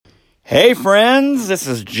Hey friends, this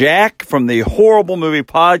is Jack from the Horrible Movie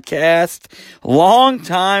Podcast. Long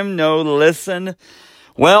time no listen.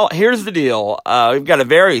 Well, here's the deal. We've got a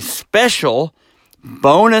very special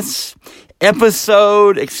bonus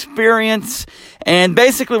episode experience. And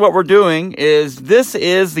basically what we're doing is this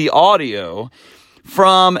is the audio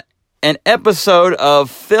from an episode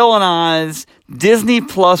of Phil and I's Disney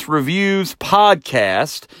Plus Reviews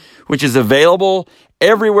podcast, which is available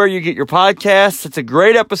everywhere you get your podcasts. It's a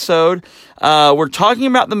great episode. We're talking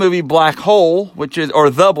about the movie Black Hole,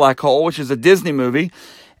 The Black Hole, which is a Disney movie.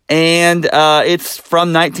 And it's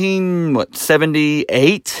from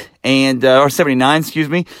 1978 or 79, excuse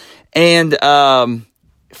me. And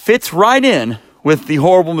fits right in with the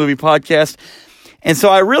Horrible Movie Podcast. And so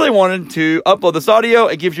I really wanted to upload this audio.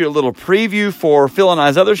 It gives you a little preview for Phil and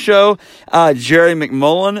I's other show. Jerry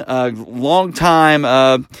McMullen, a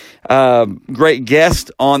longtime great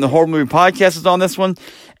guest on the Horrible Movie Podcast, is on this one.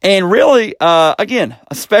 And really, again,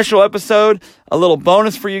 a special episode, a little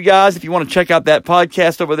bonus for you guys if you want to check out that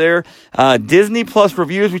podcast over there. Disney Plus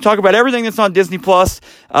Reviews. We talk about everything that's on Disney Plus.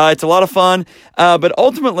 It's a lot of fun. But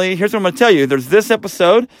ultimately, here's what I'm going to tell you. There's this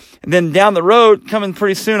episode, and then down the road, coming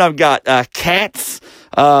pretty soon, I've got Cats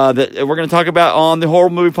that we're going to talk about on the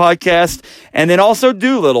Horrible Movie Podcast. And then also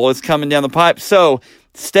Doolittle is coming down the pipe. So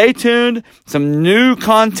stay tuned. Some new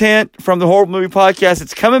content from the Horrible Movie Podcast.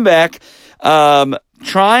 It's coming back.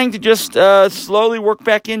 Trying to just slowly work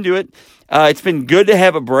back into it. It's been good to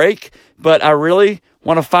have a break, but I really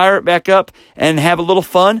want to fire it back up and have a little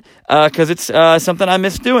fun because it's something I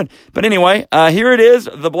miss doing. But anyway, here it is,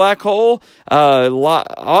 The Black Hole,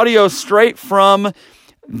 audio straight from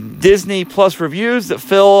Disney Plus Reviews that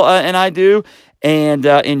Phil and I do, and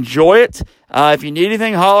enjoy it. If you need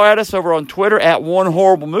anything, holler at us over on Twitter at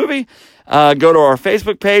OneHorribleMovie. Go to our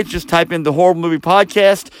Facebook page, just type in the Horrible Movie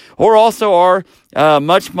Podcast, or also our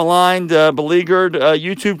much maligned, beleaguered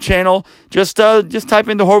YouTube channel. Just type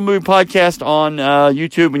in the Horrible Movie Podcast on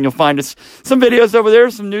YouTube, and you'll find us some videos over there,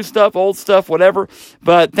 some new stuff, old stuff, whatever.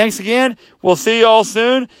 But thanks again. We'll see you all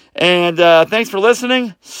soon, and thanks for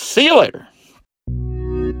listening. See you later.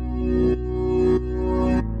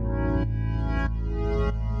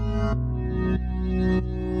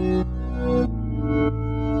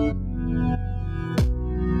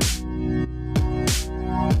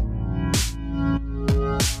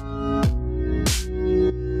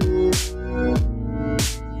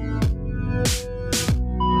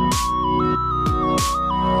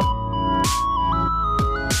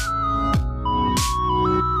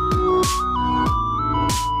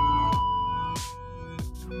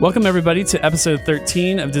 Welcome, everybody, to episode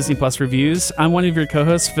 13 of Disney Plus Reviews. I'm one of your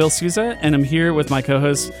co-hosts, Phil Sousa, and I'm here with my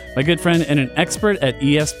co-host, my good friend, and an expert at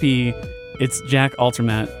ESP. It's Jack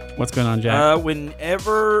Altermat. What's going on, Jack?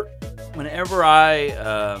 Whenever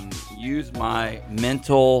I use my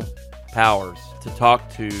mental powers to talk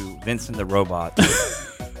to Vincent the Robot,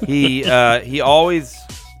 he always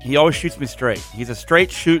shoots me straight. He's a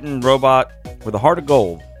straight shooting robot with a heart of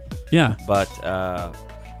gold. Yeah, but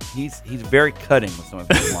He's very cutting with some of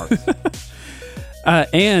his remarks.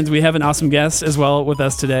 And we have an awesome guest as well with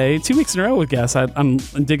us today. 2 weeks in a row with guests. I'm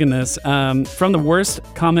digging this. From the worst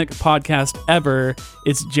comic podcast ever,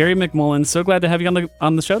 it's Jerry McMullen. So glad to have you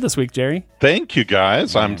on the show this week, Jerry. Thank you,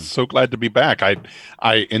 guys. I'm so glad to be back. I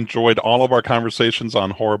enjoyed all of our conversations on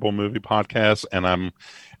Horrible Movie Podcasts, and I'm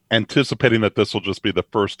anticipating that this will just be the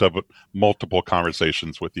first of multiple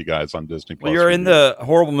conversations with you guys on Disney Plus. Well, you're in the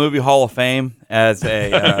Horrible Movie Hall of Fame as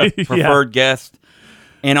a preferred guest.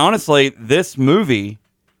 And honestly, this movie,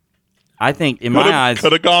 I think, in my eyes,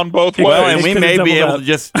 could have gone both ways. Well, and we may be able to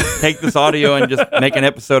just take this audio and just make an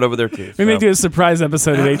episode over there too. We may do a surprise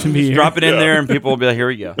episode of H&B. Drop it in there, and people will be like, "Here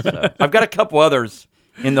we go." So, I've got a couple others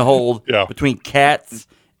in the hold between Cats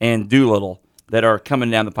and Doolittle that are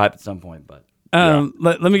coming down the pipe at some point, but.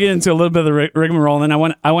 Let me get into a little bit of the rigmarole, and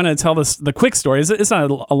then I want to tell the quick story. It's not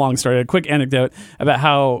a long story, a quick anecdote about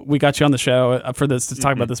how we got you on the show for this to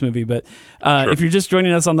talk about this movie. But if you're just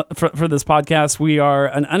joining us for this podcast, we are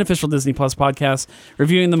an unofficial Disney Plus podcast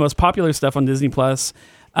reviewing the most popular stuff on Disney Plus.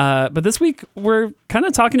 But this week, we're kind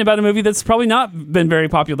of talking about a movie that's probably not been very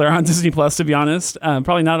popular on Disney Plus, to be honest.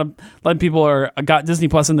 Probably not a lot of people got Disney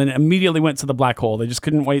Plus and then immediately went to the black hole. They just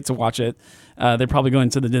couldn't wait to watch it. They're probably going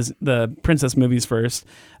to the princess movies first.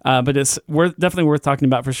 But it's definitely worth talking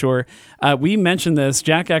about for sure. We mentioned this.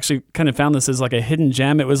 Jack actually kind of found this as like a hidden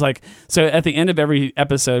gem. It was like, so at the end of every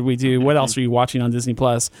episode, we do, what else are you watching on Disney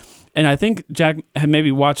Plus? And I think Jack had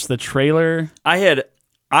maybe watched the trailer. I had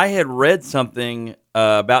read something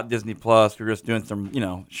about Disney Plus. We were just doing some,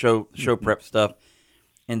 show prep stuff,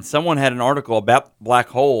 and someone had an article about Black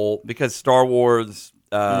Hole because Star Wars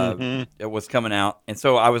it was coming out, and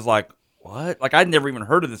so I was like, "What?" Like I'd never even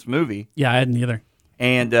heard of this movie. Yeah, I hadn't either.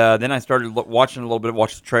 And then I started watching a little bit,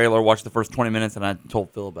 watched the trailer, watched the first 20 minutes, and I told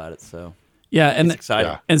Phil about it. So yeah, and it's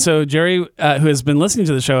exciting. Yeah. And so Jerry, who has been listening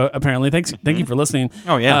to the show, apparently, thank you for listening.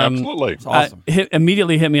 Oh yeah, Absolutely. It's awesome.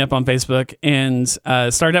 Immediately hit me up on Facebook and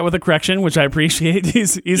started out with a correction, which I appreciate. He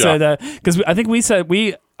said because I think we said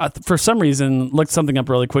for some reason looked something up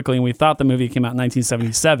really quickly, and we thought the movie came out in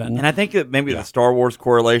 1977. And I think that maybe the Star Wars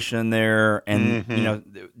correlation there, and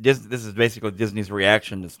this is basically Disney's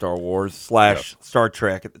reaction to Star Wars / Star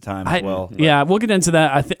Trek at the time as well. Yeah, we'll get into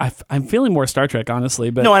that. I'm feeling more Star Trek, honestly.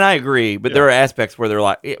 But No, and I agree, but there are aspects where they're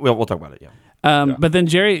like, we'll talk about it. Yeah. But then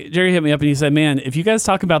Jerry hit me up and he said, "Man, if you guys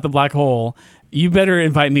talk about the black hole, you better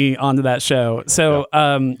invite me onto that show." So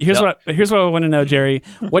here's what I want to know, Jerry.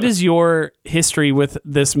 What is your history with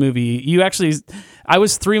this movie? I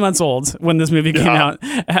was 3 months old when this movie came out.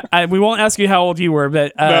 We won't ask you how old you were,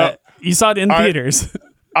 but you saw it in theaters.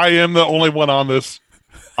 I am the only one on this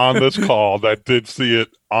call that did see it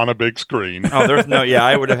on a big screen. Oh,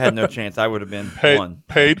 I would have had no chance. I would have been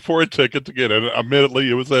paid for a ticket to get it. Admittedly,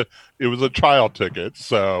 it was a child ticket,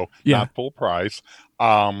 so not full price.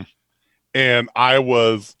 And I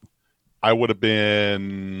would have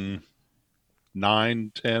been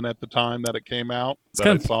 9, 10 at the time that it came out. It's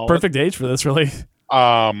kind of perfect age for this, really.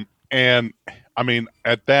 And I mean,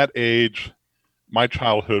 at that age, my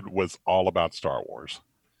childhood was all about Star Wars.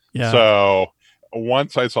 Yeah. So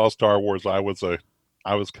once I saw Star Wars, I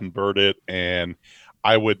was converted, and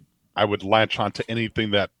I would latch on to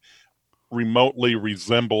anything that remotely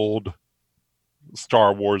resembled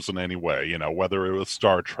Star Wars in any way. You know, whether it was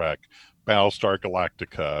Star Trek, Battlestar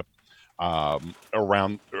Galactica.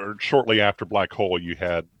 Around or shortly after Black Hole, you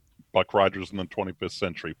had Buck Rogers in the 25th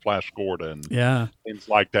Century, Flash Gordon, things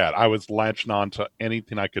like that. I was latching on to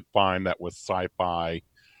anything I could find that was sci-fi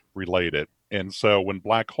related. And so when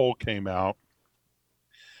Black Hole came out,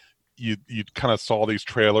 you kind of saw these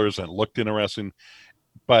trailers and it looked interesting,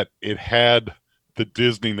 but it had the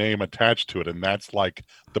Disney name attached to it, and that's like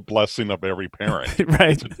the blessing of every parent.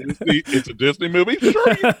 Right. It's a Disney movie? Sure,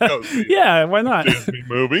 you can go see it. Yeah, why not? Disney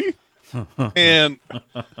movie. And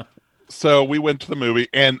so we went to the movie,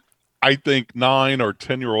 and I think 9 or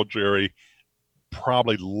 10-year-old Jerry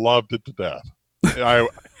probably loved it to death.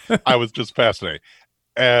 I was just fascinated.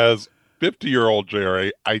 As 50-year-old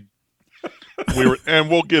Jerry, and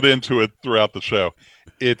we'll get into it throughout the show.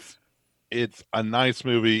 It's a nice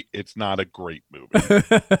movie. It's not a great movie.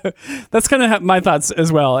 That's kind of my thoughts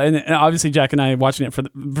as well. And obviously, Jack and I watching it for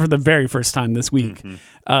the very first time this week.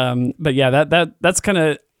 Mm-hmm. But yeah, that's kind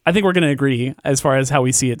of. I think we're going to agree as far as how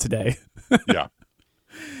we see it today. Yeah.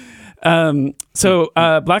 So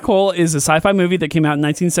Black Hole is a sci-fi movie that came out in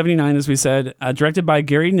 1979, as we said, directed by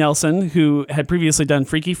Gary Nelson, who had previously done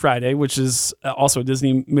Freaky Friday, which is also a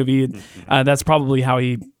Disney movie. That's probably how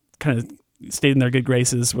he kind of stayed in their good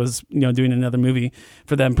graces, was doing another movie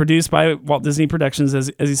for them, produced by Walt Disney Productions,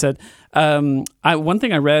 as he said. One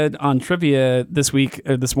thing I read on trivia this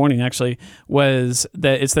morning actually, was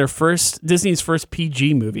that it's Disney's first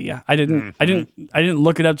PG movie. I didn't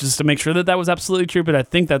look it up just to make sure that was absolutely true, but I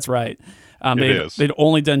think that's right. They'd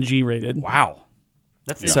only done G-rated. Wow,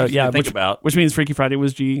 that's interesting to think about. Which means Freaky Friday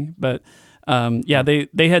was G, but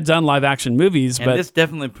they had done live action movies, and but this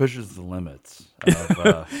definitely pushes the limits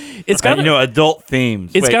of it's got adult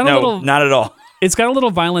themes. Not at all. It's got a little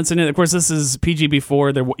violence in it. Of course, this is PG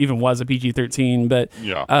before there even was a PG-13,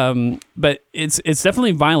 but it's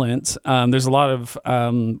definitely violent. There's a lot of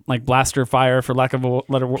like blaster fire, for lack of a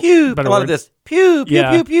better word. A lot of this pew pew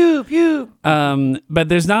pew pew pew. But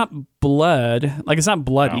there's not blood. Like, it's not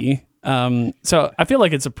bloody. No. So I feel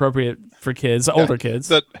like it's appropriate for kids, older kids.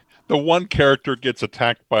 The one character gets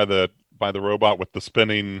attacked by the robot with the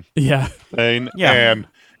spinning thing, and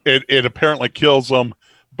it apparently kills them,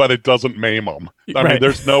 but it doesn't maim him. I mean,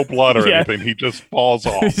 there's no blood or anything. He just falls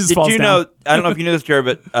off. Did you know? I don't know if you knew this, Jerry,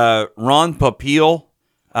 but Ron Popeil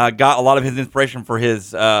got a lot of his inspiration for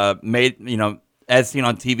his as seen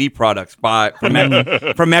on TV products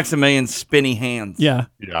from Maximilian's spinny hands. Yeah.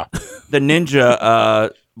 The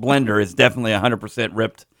Ninja blender is definitely 100%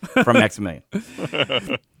 ripped from Maximilian.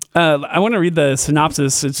 I want to read the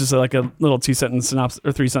synopsis. It's just like a little 2-sentence synopsis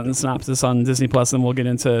or 3-sentence synopsis on Disney Plus, and we'll get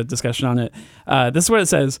into discussion on it. This is what it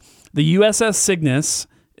says: the USS Cygnus,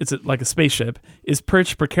 it's like a spaceship, is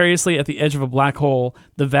perched precariously at the edge of a black hole,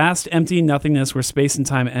 the vast empty nothingness where space and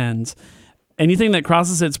time ends. Anything that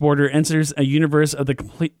crosses its border enters a universe of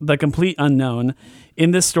the complete unknown.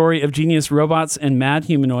 In this story of genius robots and mad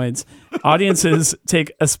humanoids, audiences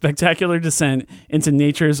take a spectacular descent into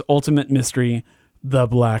nature's ultimate mystery. The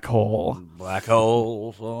Black Hole. Black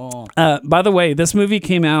holes. Oh. By the way, this movie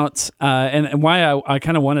came out, and why I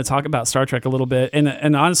kind of want to talk about Star Trek a little bit,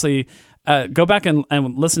 and honestly, go back and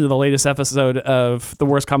listen to the latest episode of the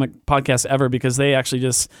Worst Comic Podcast Ever, because they actually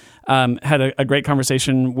just had a great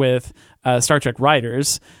conversation with Star Trek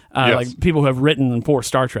writers, like people who have written for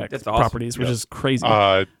Star Trek properties, which is crazy.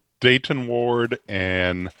 Dayton Ward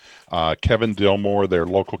and Kevin Dillmore, they're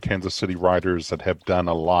local Kansas City writers that have done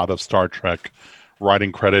a lot of Star Trek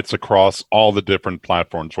writing credits across all the different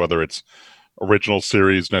platforms, whether it's original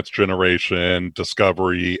series, Next Generation,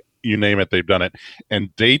 Discovery, you name it, they've done it.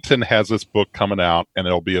 And Dayton has this book coming out, and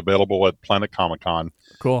it'll be available at Planet Comic-Con.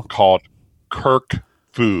 Cool. Called Kirk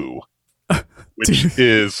Fu, which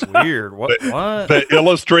is weird. What? The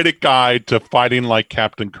illustrated guide to fighting like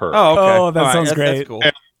Captain Kirk. Oh, okay. Oh, that sounds great. That's cool.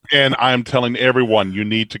 And I'm telling everyone, you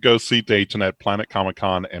need to go see Dayton at Planet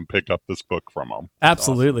Comic-Con and pick up this book from them.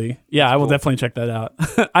 Absolutely. Awesome. Yeah, I will definitely check that out.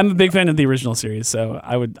 I'm a big fan of the original series, so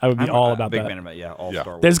I would be all about that. Big fan of it, all Star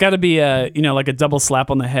Wars. There's got to be like a double slap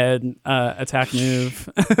on the head attack move,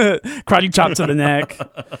 karate chop to the neck.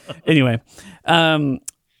 Anyway,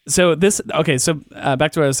 so back to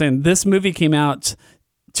what I was saying. This movie came out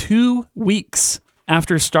 2 weeks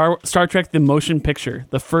after Star Trek: The Motion Picture,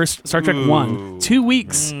 the first Star Trek 1. 2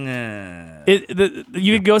 weeks. You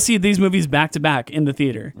could go see these movies back to back in the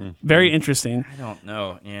theater. Very interesting. I don't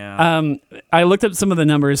know. Yeah. I looked up some of the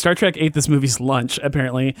numbers. Star Trek ate this movie's lunch,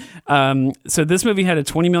 apparently. So this movie had a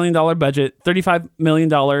 $20 million budget, $35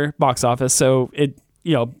 million box office. So it,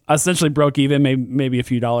 essentially broke even, maybe a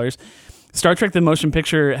few dollars. Star Trek: The Motion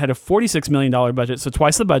Picture had a $46 million budget, so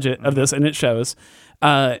twice the budget of this, and it shows.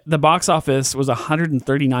 The box office was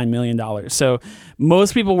 $139 million. So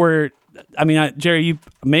most people were, Jerry, you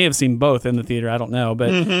may have seen both in the theater. I don't know, but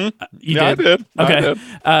you did. I did. Okay.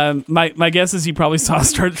 I did. My guess is you probably saw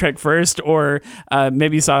Star Trek first, or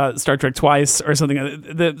maybe saw Star Trek twice or something.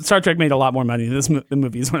 The Star Trek made a lot more money than the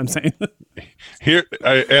movie is what I'm saying.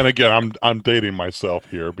 And again, I'm dating myself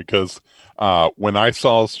here because when I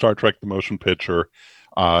saw Star Trek: The Motion Picture,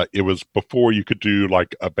 it was before you could do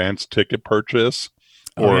like advanced ticket purchase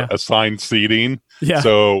or assigned seating. Yeah.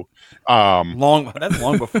 So that's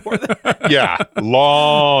long before that. Yeah,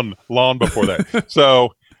 long before that.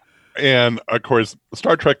 So, and of course,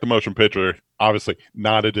 Star Trek: The Motion Picture, obviously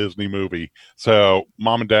not a Disney movie. So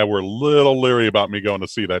mom and dad were a little leery about me going to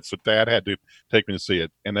see that. So dad had to take me to see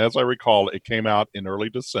it. And as I recall, it came out in early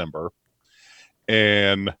December,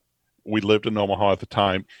 and we lived in Omaha at the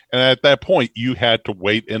time. And at that point, you had to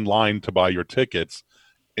wait in line to buy your tickets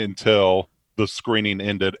until the screening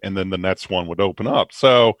ended, and then the next one would open up.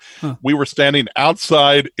 So we were standing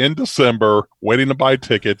outside in December waiting to buy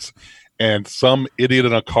tickets, and some idiot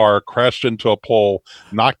in a car crashed into a pole,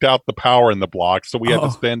 knocked out the power in the block. So we had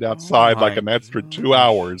to stand outside like an extra 2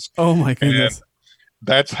 hours. Oh my goodness. And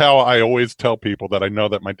that's how I always tell people that I know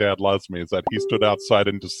that my dad loves me, is that he stood outside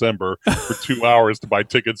in December for 2 hours to buy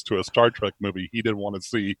tickets to a Star Trek movie he didn't want to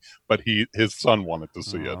see, but his son wanted to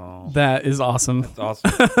see it. That is awesome. That's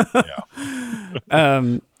awesome.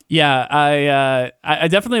 I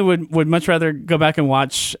definitely would much rather go back and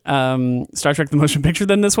watch Star Trek: The Motion Picture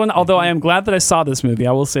than this one, although I am glad that I saw this movie.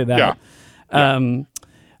 I will say that. Yeah.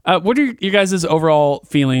 What are you guys' overall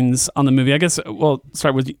feelings on the movie? I guess we'll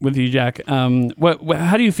start with you, Jack. How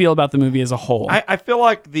do you feel about the movie as a whole? I feel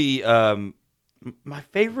like the my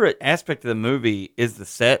favorite aspect of the movie is the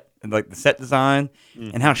set, like the set design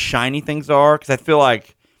and how shiny things are. Because I feel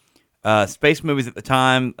like space movies at the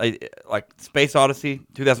time, like Space Odyssey,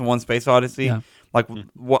 2001: Space Odyssey, like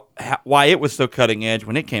why it was so cutting edge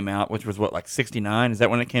when it came out, which was like 1969. Is that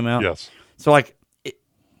when it came out? Yes. So like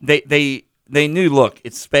they knew, look,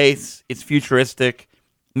 it's space, it's futuristic.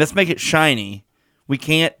 Let's make it shiny. We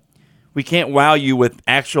can't wow you with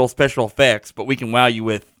actual special effects, but we can wow you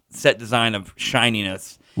with set design of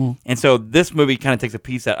shininess. And so this movie kind of takes a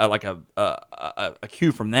piece out, like a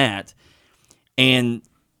cue from that. And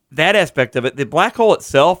that aspect of it, the black hole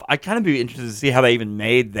itself, I kind of be interested to see how they even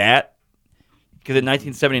made that. Because in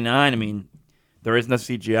 1979, there is no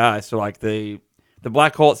CGI, so like the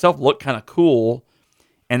black hole itself looked kind of cool.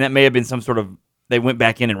 And that may have been some sort of, they went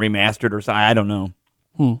back in and remastered or something. I don't know.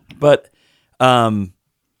 But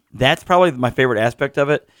that's probably my favorite aspect of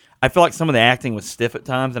it. I feel like some of the acting was stiff at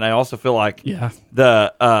times, and I also feel like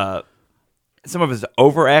the some of his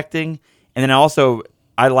overacting. And then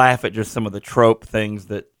I laugh at just some of the trope things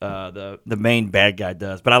that the main bad guy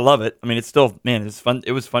does. But I love it. It's still, it's fun.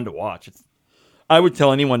 It was fun to watch. I would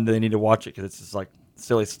tell anyone they need to watch it because it's just like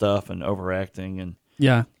silly stuff and overacting and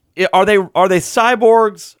Are they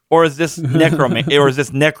cyborgs or is this necromancy?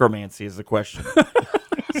 Is the question.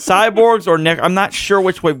 cyborgs or I'm not sure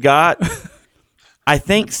which we've got. I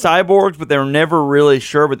think cyborgs, but they're never really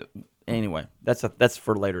sure. But anyway, that's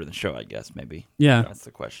for later in the show, I guess. Maybe. Yeah, that's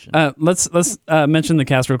the question. Let's mention the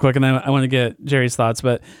cast real quick, and then I want to get Jerry's thoughts.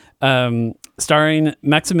 But starring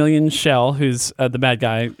Maximilian Schell, who's the bad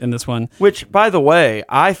guy in this one. Which, by the way,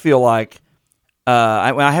 I feel like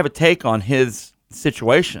I have a take on his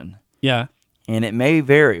situation. Yeah. And it may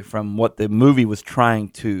vary from what the movie was trying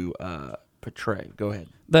to portray. Go ahead.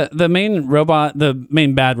 The main robot, the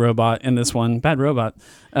main bad robot in this one, bad robot.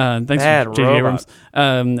 Thanks bad for J.J. Abrams.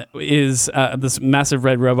 Is this massive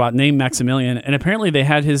red robot named Maximilian, and apparently they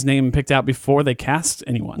had his name picked out before they cast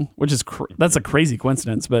anyone, which is that's a crazy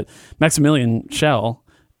coincidence. But Maximilian Schell,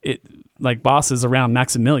 it bosses around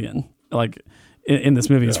Maximilian in this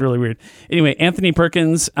movie. It's really weird. Anyway, Anthony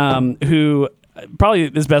Perkins, who probably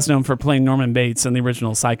is best known for playing Norman Bates in the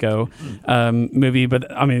original Psycho movie, but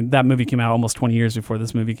I mean that movie came out almost 20 years before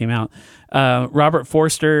this movie came out. Robert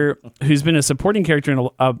Forster, who's been a supporting character in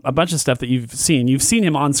a bunch of stuff that you've seen. You've seen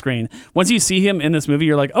him on screen. Once you see him in this movie,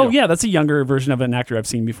 you're like, oh yeah, that's a younger version of an actor I've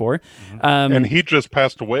seen before. And he just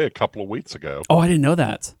passed away a couple of weeks ago. Oh, I didn't know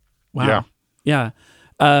that. Wow. Yeah.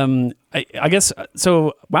 I guess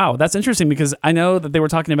so. Wow, that's interesting because I know that they were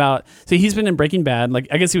talking about. See, he's been in Breaking Bad.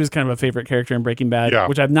 I guess he was kind of a favorite character in Breaking Bad,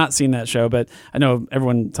 which I've not seen that show, but I know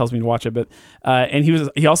everyone tells me to watch it. But and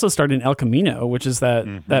he also starred in El Camino, which is that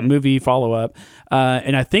movie follow up.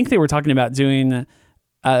 And I think they were talking about doing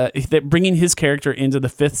bringing his character into the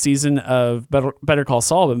 5th season of Better Call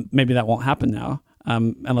Saul, but maybe that won't happen now,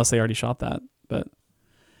 unless they already shot that. But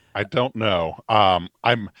I don't know. I'm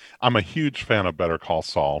a huge fan of Better Call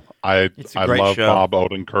Saul. I love show. Bob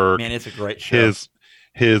Odenkirk. Man, it's a great show.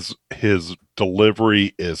 His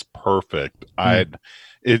delivery is perfect.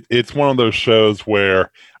 It's one of those shows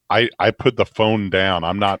where I put the phone down.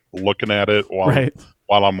 I'm not looking at it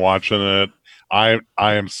while I'm watching it. I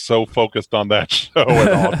am so focused on that show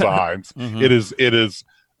at all times. It is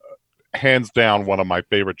hands down one of my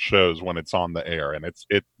favorite shows when it's on the air, and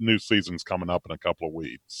new season's coming up in a couple of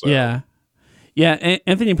weeks. So. Yeah.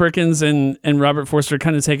 Anthony Perkins and Robert Forster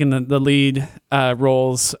kind of taking the lead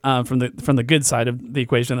roles from the good side of the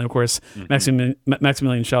equation, and of course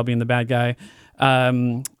Maximilian Schell being the bad guy.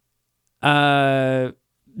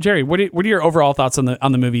 Jerry, what are your overall thoughts on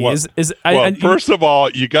the movie? First of all,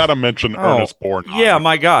 you got to mention Ernest Borgnine. Yeah,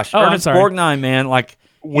 my gosh, Ernest Borgnine, man,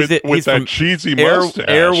 with that cheesy mustache.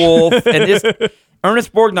 Airwolf, and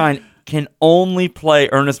Ernest Borgnine can only play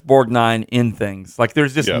Ernest Borgnine in things.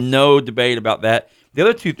 There's just no debate about that. The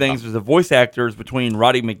other two things was the voice actors between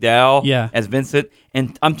Roddy McDowall as Vincent,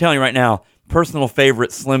 and I'm telling you right now, personal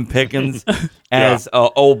favorite Slim Pickens as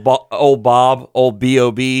old Bob, old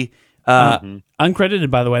B.O.B.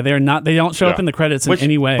 Uncredited, by the way. They don't show up in the credits in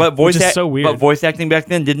any way, which is so weird. But voice acting back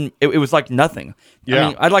then it was like nothing. Yeah. I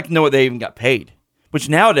mean, I'd like to know what they even got paid. Which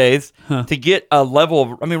nowadays, to get a level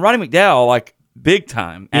of, Roddy McDowall, big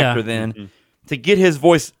time actor then, to get his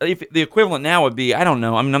voice, if the equivalent now would be, I don't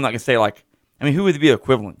know. I'm not going to say who would be the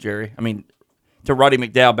equivalent, Jerry? To Roddy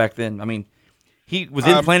McDowall back then. He was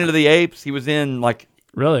in Planet of the Apes. He was in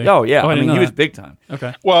Really? Oh yeah. I he was big time.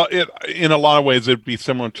 Okay. Well, in a lot of ways, it'd be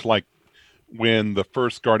similar to when the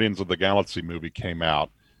first Guardians of the Galaxy movie came out.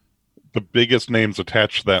 The biggest names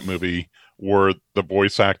attached to that movie were the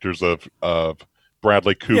voice actors of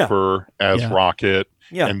Bradley Cooper as Rocket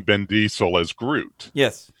and Ben Diesel as Groot.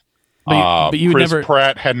 Yes. But you Chris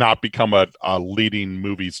Pratt had not become a leading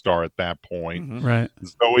movie star at that point. Right.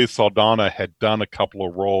 Zoe Saldana had done a couple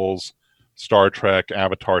of roles, Star Trek,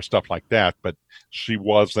 Avatar, stuff like that, but she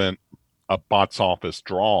wasn't a box office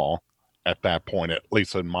draw at that point, at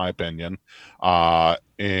least in my opinion.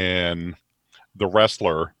 And the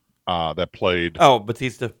wrestler that played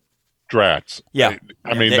Batista. Drax. Yeah.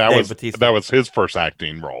 That was his first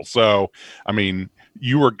acting role. So,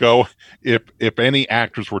 you were if any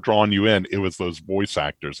actors were drawing you in, it was those voice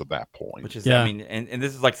actors at that point. Which is, and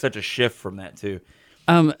this is such a shift from that too.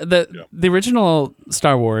 The original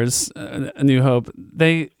Star Wars, A New Hope,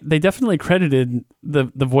 they definitely credited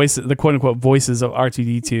the voice, the quote unquote voices of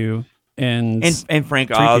R2D2 and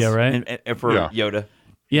Frank Oz, right? And for Yoda.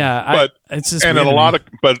 Yeah, but it's just and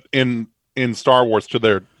in Star Wars to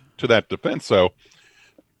that defense, so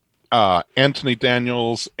Anthony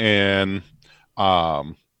Daniels and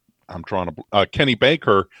Kenny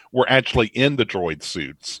Baker were actually in the droid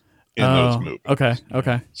suits in those movies.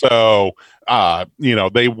 Okay. So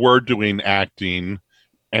they were doing acting,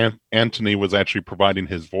 and Anthony was actually providing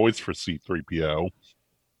his voice for C-3PO,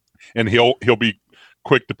 and he'll be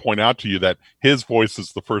quick to point out to you that his voice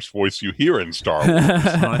is the first voice you hear in Star Wars.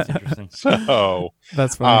 That's interesting. So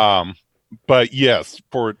that's funny. But yes,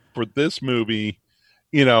 for this movie,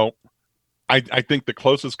 you know, I think the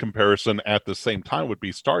closest comparison at the same time would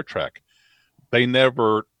be Star Trek. They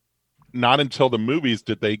never, not until the movies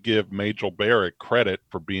did they give Majel Barrett credit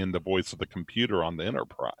for being the voice of the computer on the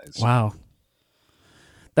Enterprise. Wow.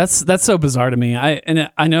 That's so bizarre to me.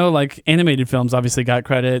 I know like animated films obviously got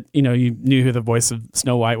credit. You know, you knew who the voice of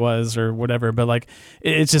Snow White was or whatever, but like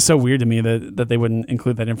it's just so weird to me that they wouldn't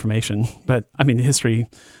include that information. But I mean, history,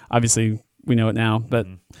 obviously we know it now. But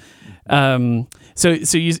so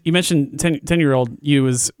you mentioned 10-year-old you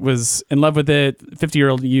was in love with it.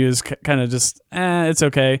 50-year-old you is kind of just it's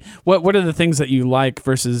okay. What are the things that you like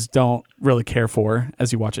versus don't really care for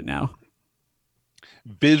as you watch it now?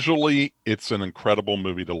 Visually, it's an incredible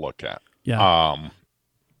movie to look at. Yeah.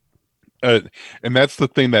 And that's the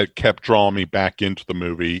thing that kept drawing me back into the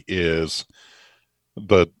movie is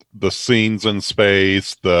the scenes in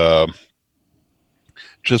space,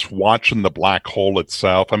 just watching the black hole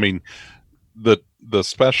itself. I mean, the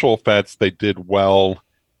special effects, they did well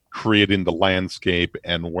creating the landscape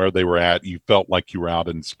and where they were at. You felt like you were out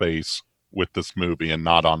in space with this movie and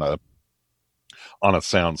not on a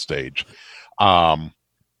soundstage.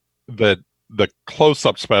 The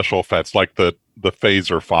close-up special effects, like the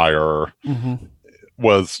phaser fire,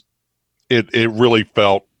 was it really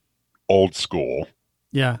felt old school.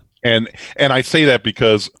 Yeah. And I say that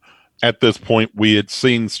because at this point we had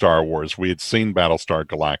seen Star Wars, we had seen Battlestar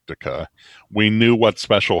Galactica. We knew what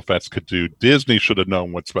special effects could do. Disney should have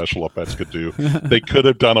known what special effects could do. They could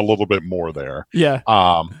have done a little bit more there. Yeah.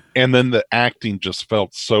 And then the acting just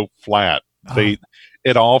felt so flat.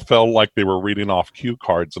 It all felt like they were reading off cue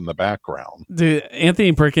cards in the background. Dude,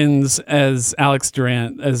 Anthony Perkins as Alex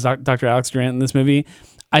Durant, as Dr. Alex Durant in this movie,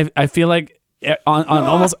 I feel like on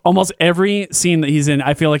almost every scene that he's in,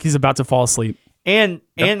 I feel like he's about to fall asleep. And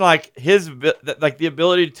like the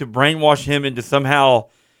ability to brainwash him into somehow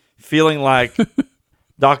feeling like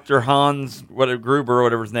Dr. Hans, Gruber or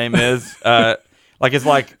whatever his name is, it's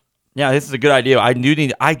like, yeah, this is a good idea. I do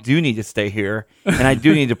need to stay here, and I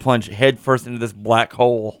do need to plunge headfirst into this black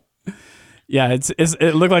hole. Yeah,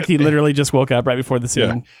 it looked like he literally just woke up right before the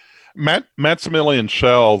scene. Yeah. Maximilian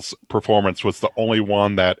Schell's performance was the only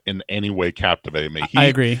one that in any way captivated me. I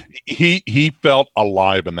agree. He felt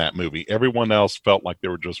alive in that movie. Everyone else felt like they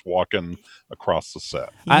were just walking across the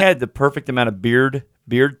set. He had the perfect amount of beard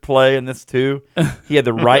play in this too. He had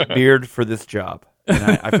the right beard for this job. And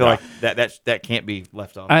I feel like that can't be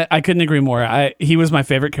left off. I couldn't agree more. He was my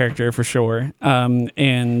favorite character for sure.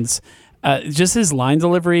 And just his line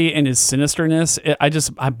delivery and his sinisterness,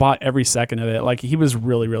 I bought every second of it. Like he was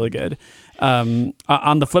really, really good. On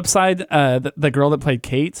the flip side, the girl that played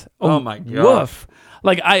Kate. Oh my god! Woof.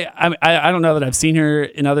 Like I don't know that I've seen her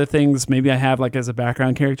in other things. Maybe I have, like as a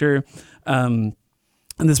background character.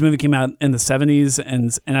 And this movie came out in the 70s,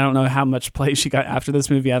 and I don't know how much play she got after this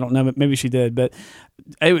movie. I don't know, maybe she did, but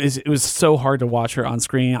it was so hard to watch her on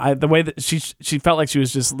screen. The way that she felt like she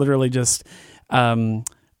was just literally just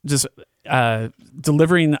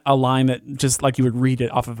delivering a line that just like you would read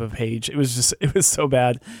it off of a page. It was so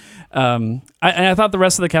bad. I thought the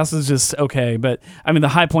rest of the cast was just okay, but I mean the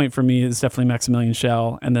high point for me is definitely Maximilian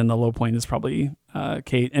Schell, and then the low point is probably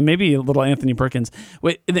Kate, and maybe a little Anthony Perkins.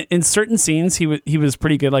 In certain scenes he was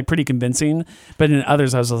pretty good, like pretty convincing, but in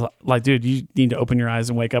others I was like, dude, you need to open your eyes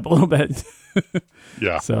and wake up a little bit.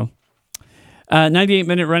 Yeah. So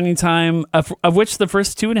 98-minute running time, of which the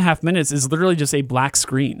first 2.5 minutes is literally just a black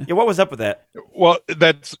screen. Yeah, what was up with that? Well,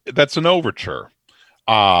 that's an overture,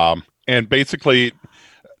 and basically,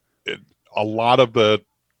 a lot of the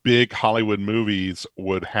big Hollywood movies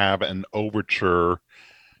would have an overture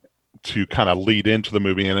to kind of lead into the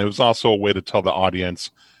movie, and it was also a way to tell the audience,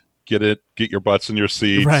 get your butts in your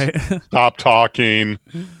seats, right. Stop talking,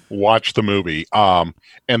 watch the movie. And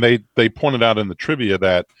they pointed out in the trivia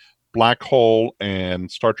that Black Hole and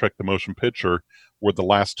Star Trek the Motion Picture were the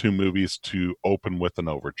last two movies to open with an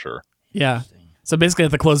overture. Yeah. So basically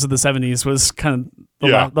at the close of the 70s was kind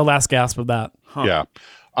of the last gasp of that. Huh.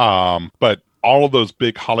 Yeah. But all of those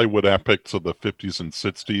big Hollywood epics of the 50s and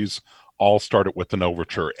 60s all started with an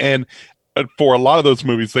overture. And for a lot of those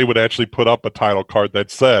movies, they would actually put up a title card that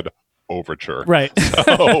said overture. Right.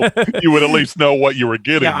 So you would at least know what you were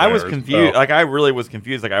getting. Yeah, I was confused. Like, I really was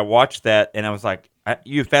confused. Like, I watched that and I was like,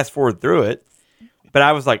 you fast forward through it, but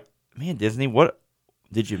I was like, man, Disney, what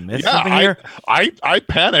did you miss something here? I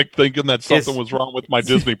panicked thinking that something was wrong with my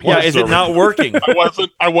Disney Plus. Yeah, is it not working?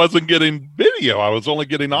 I wasn't getting video. I was only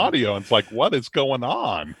getting audio. It's like, what is going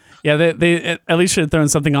on? Yeah, they at least should have thrown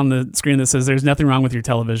something on the screen that says "There's nothing wrong with your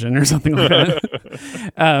television" or something like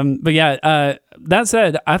that. But yeah, that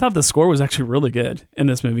said, I thought the score was actually really good in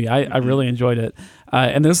this movie. I really enjoyed it.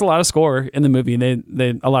 And there's a lot of score in the movie.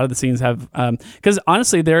 They a lot of the scenes have, because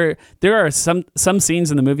honestly, there are some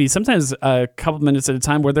scenes in the movie, sometimes a couple minutes at a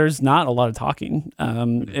time, where there's not a lot of talking.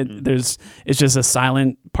 It's just a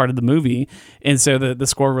silent part of the movie, and so the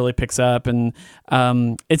score really picks up. And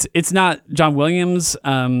it's not John Williams,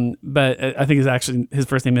 but I think his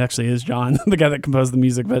first name actually is John, the guy that composed the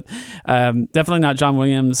music, but definitely not John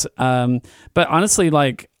Williams. But honestly,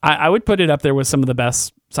 like I would put it up there with some of the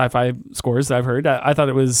best sci-fi scores that I've heard. I thought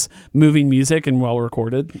it was moving music and well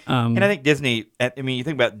recorded. And I think Disney, I mean, you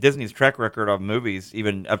think about Disney's track record of movies,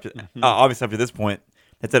 even up to obviously up to this point,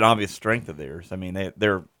 that's an obvious strength of theirs. I mean,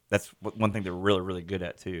 that's one thing they're really, really good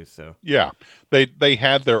at too. So yeah, they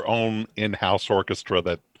had their own in-house orchestra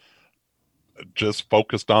that just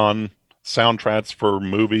focused on soundtracks for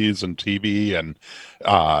movies and TV, and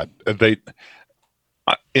they.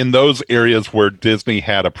 In those areas where Disney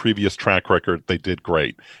had a previous track record, they did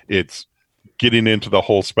great. It's getting into the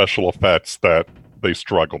whole special effects that they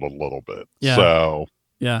struggled a little bit. Yeah. So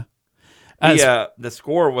yeah, the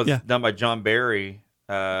score was done by John Barry,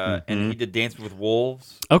 and he did Dance with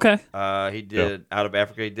Wolves. Okay. He did Out of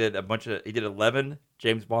Africa. He did he did 11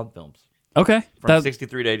 James Bond films. Okay. From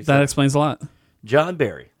 63 to 87. That explains a lot. John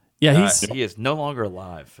Barry. Yeah, he is no longer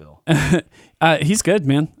alive, Phil. He's good,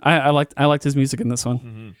 man. I liked his music in this one.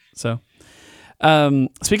 Mm-hmm.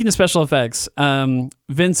 So, speaking of special effects,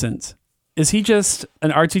 Vincent, is he just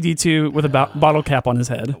an R2-D2 with a bottle cap on his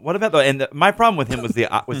head? What about my problem with him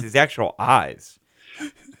was his actual eyes.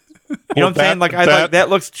 You know what I'm saying? Like that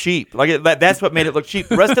looks cheap. Like that's what made it look cheap.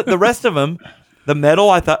 The rest of them, the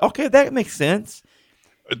metal, I thought, okay, that makes sense.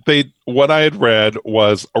 What I had read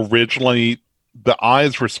was originally the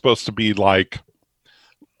eyes were supposed to be like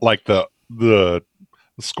the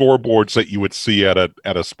scoreboards that you would see at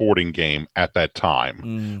a sporting game at that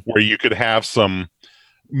time, where you could have some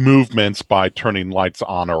movements by turning lights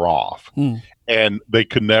on or off, and they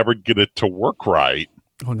could never get it to work right.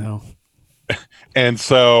 Oh no! And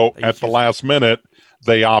so at the last minute,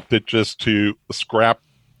 they opted just to scrap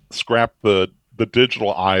the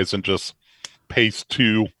digital eyes and just paste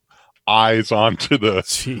two eyes onto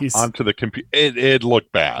the computer. It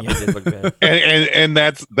looked bad. Yeah, it did look bad. and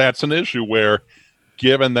that's an issue where,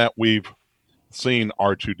 given that we've seen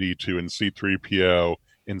R2-D2 and C-3PO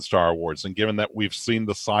in Star Wars, and given that we've seen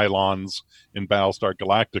the Cylons in Battlestar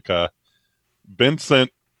Galactica,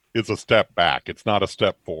 Vincent is a step back. It's not a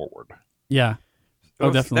step forward. Yeah.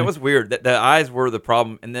 Definitely. That was weird. The eyes were the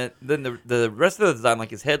problem, and then the rest of the design, like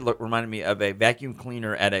his head, reminded me of a vacuum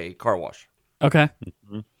cleaner at a car wash. Okay.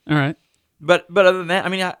 All right. But other than that, I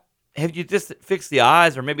mean, have you just fixed the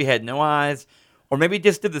eyes, or maybe had no eyes, or maybe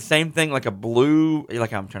just did the same thing, like a blue,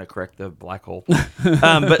 like I'm trying to correct the black hole,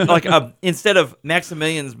 but like instead of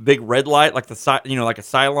Maximilian's big red light, like like a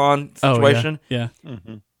Cylon situation,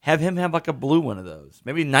 have him have like a blue one of those.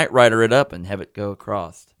 Maybe Knight Rider it up and have it go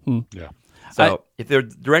across. Yeah. So if the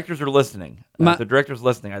directors are listening,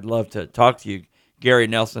 I'd love to talk to you, Gary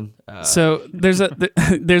Nelson. So there's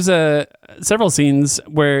several scenes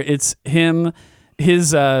where it's him,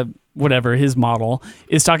 his model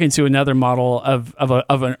is talking to another model of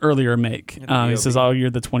an earlier make. He says, "Oh, you're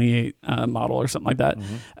the 28 model," or something like that.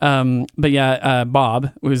 But yeah,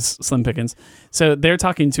 Bob was Slim Pickens. So they're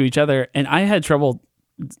talking to each other, and I had trouble,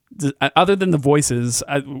 other than the voices,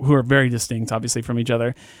 who are very distinct, obviously, from each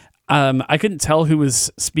other. I couldn't tell who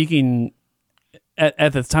was speaking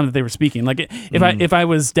at the time that they were speaking. Like if I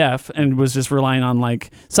was deaf and was just relying on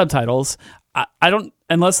like subtitles, I don't,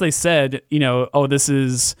 unless they said, oh, this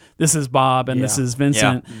is Bob and this is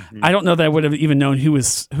Vincent. Yeah. I don't know that I would have even known who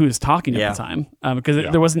was talking at the time, because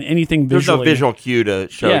there wasn't anything visually. There's no visual cue to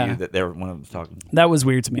show you that one of them was talking. That was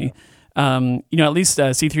weird to me. At least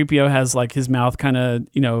C-3PO has like his mouth kind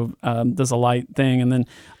of, does a light thing, and then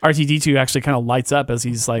R2-D2 actually kind of lights up as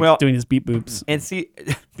he's like doing his beep boops. And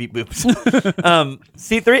beep boops.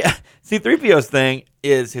 C-3PO's thing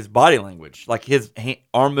is his body language, like his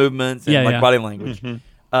arm movements and body language.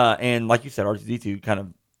 And like you said, R2-D2 kind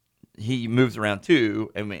of, he moves around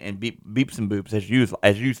too, and beeps and boops as you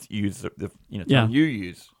use the term you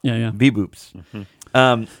use. Beep boops.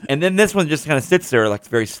 And then this one just kind of sits there like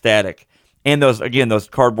very static. And those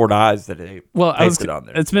cardboard eyes that they pasted on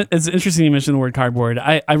there. It's interesting you mentioned the word cardboard.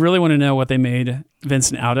 I really want to know what they made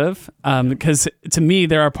Vincent out of, because to me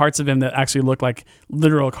there are parts of him that actually look like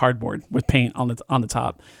literal cardboard with paint on the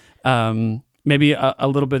top. Maybe a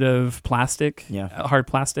little bit of plastic, hard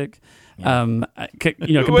plastic. Compare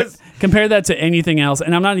that to anything else,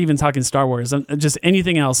 and I'm not even talking Star Wars. Just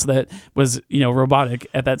anything else that was robotic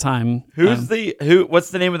at that time. What's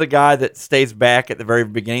the name of the guy that stays back at the very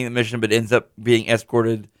beginning of the mission but ends up being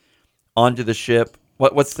escorted onto the ship?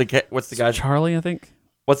 What's the guy's Charlie, I think.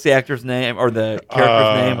 What's the actor's name or the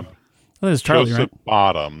character's name? Well, it's Charlie, Joseph right?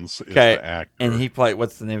 Bottoms is the actor. And he played,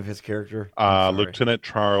 what's the name of his character? Lieutenant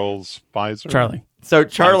Charles Pfizer. Charlie. So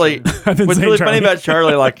Charlie, what's really funny about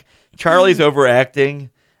Charlie, like Charlie's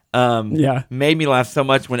overacting, made me laugh so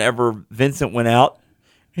much whenever Vincent went out.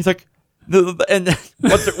 He's like, and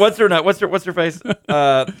what's her face?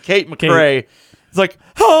 Kate McRae. It's like,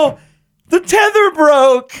 oh, the tether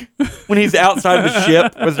broke when he's outside the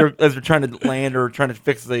ship as they're trying to land or trying to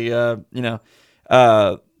fix the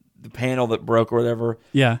the panel that broke or whatever.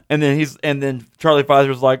 Yeah. And then Charlie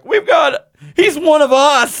Pfizer's like, he's one of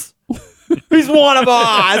us. He's one of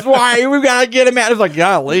us. Why? We've got to get him out. It's like,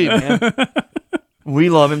 golly, man.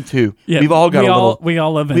 We love him too. Yeah, we all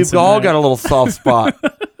love Vincent. We've all got a little soft spot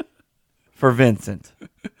for Vincent.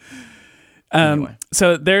 Anyway.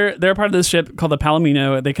 So they're part of this ship called the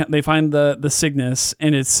Palomino. They find the Cygnus,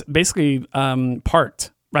 and it's basically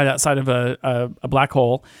parked right outside of a black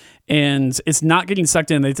hole, and it's not getting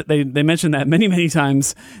sucked in. They mentioned that many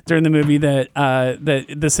times during the movie that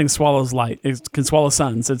this thing swallows light. It can swallow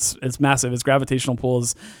suns. It's massive. Its gravitational pull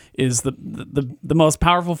is the most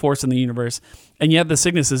powerful force in the universe, and yet the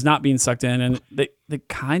Cygnus is not being sucked in. And they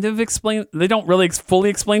kind of explain. They don't really fully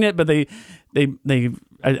explain it, but they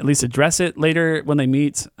at least address it later when they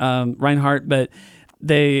meet Reinhardt. But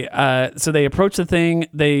they approach the thing.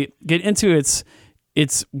 They get into its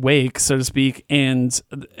wake, so to speak, and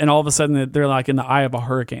all of a sudden they're like in the eye of a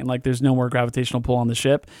hurricane. Like there's no more gravitational pull on the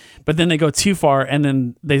ship. But then they go too far, and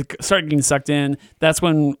then they start getting sucked in. That's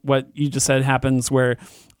when what you just said happens, where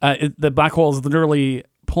the black hole is literally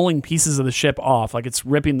pulling pieces of the ship off, like it's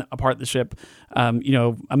ripping apart the ship, a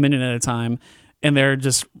minute at a time. And they're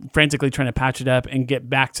just frantically trying to patch it up and get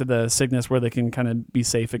back to the Cygnus where they can kind of be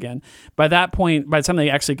safe again. By that point, by the time they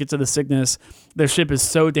actually get to the Cygnus, their ship is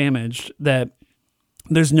so damaged that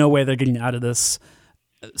there's no way they're getting out of this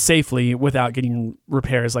safely without getting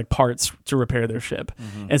repairs, like parts to repair their ship.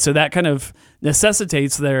 Mm-hmm. And so that kind of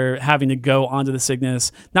necessitates their having to go onto the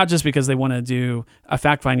Cygnus, not just because they want to do a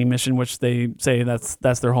fact-finding mission, which they say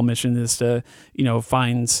that's their whole mission, is to,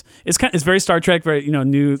 find, it's very Star Trek, very,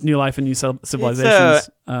 new life and new civilizations.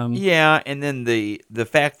 And then the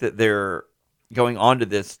fact that they're going onto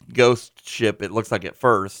this ghost ship, it looks like at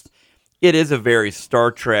first, it is a very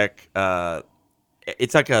Star Trek,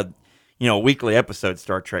 it's like a weekly episode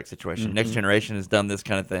Star Trek situation. Mm-hmm. Next Generation has done this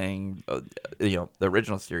kind of thing. The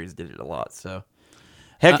original series did it a lot. So,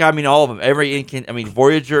 heck, all of them.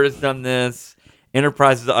 Voyager has done this.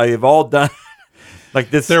 Enterprise have all done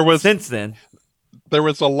like this. Since then. There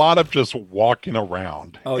was a lot of just walking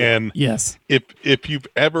around. Oh, yeah. And yes, if you've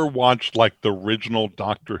ever watched like the original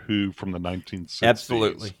Doctor Who from the 1960s,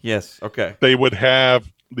 absolutely, yes, okay, they would have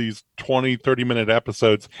these 20, 30-minute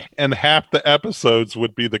episodes, and half the episodes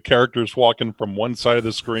would be the characters walking from one side of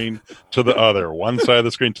the screen to the other, one side of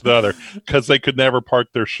the screen to the other, because they could never park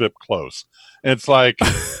their ship close. And it's like,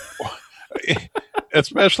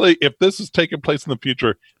 especially if this is taking place in the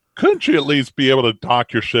future, couldn't you at least be able to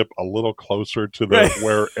dock your ship a little closer to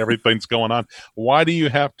where everything's going on? Why do you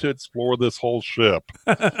have to explore this whole ship?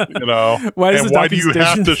 Why do you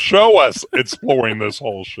have to show us exploring this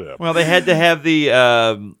whole ship? Well, they had to have the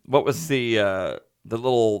what was the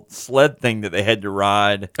little sled thing that they had to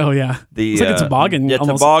ride. Oh yeah, it's like a toboggan. Yeah,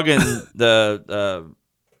 almost. toboggan. The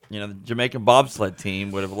Jamaican bobsled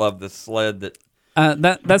team would have loved the sled.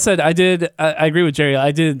 That said, I agree with Jerry.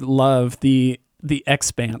 I did love the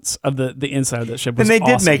expanse of the inside of that ship was and they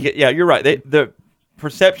awesome. did make it. Yeah, you're right. The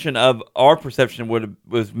perception of our perception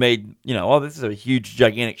was made. This is a huge,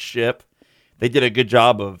 gigantic ship. They did a good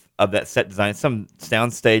job of that set design. Some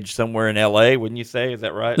soundstage somewhere in L.A. Wouldn't you say? Is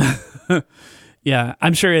that right? Yeah,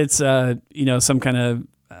 I'm sure it's some kind of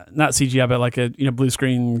not CGI, but like a blue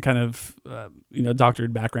screen kind of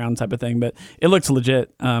doctored background type of thing. But it looked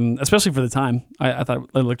legit, especially for the time. I thought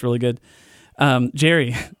it looked really good.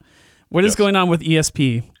 Jerry. What is going on with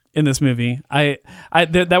ESP in this movie?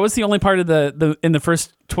 That was the only part of the in the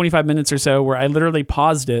first 25 minutes or so where I literally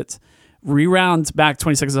paused it, rewound back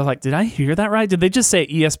 20 seconds. I was like, did I hear that right? Did they just say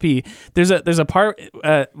ESP? There's a part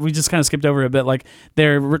we just kind of skipped over a bit. Like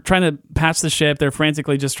they're trying to patch the ship. They're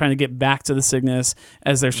frantically just trying to get back to the Cygnus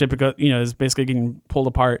as their ship is basically getting pulled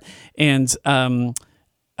apart. And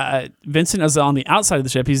Vincent is on the outside of the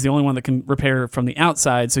ship. He's the only one that can repair from the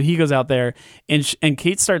outside. So he goes out there, and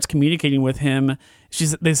Kate starts communicating with him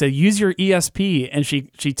they say use your ESP, and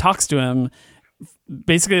she talks to him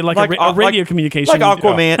basically like a radio communication, like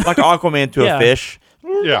Aquaman to a fish.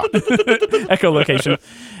 Yeah. Echolocation.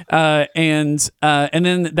 And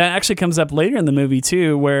then that actually comes up later in the movie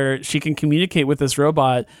too, where she can communicate with this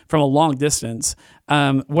robot from a long distance.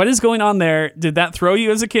 What is going on there? Did that throw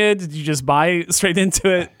you as a kid? Did you just buy straight into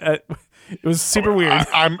it? It was super weird.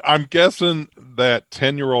 I'm guessing that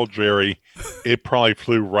 10-year-old Jerry, it probably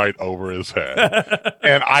flew right over his head.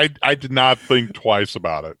 And I did not think twice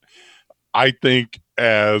about it. I think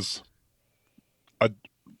as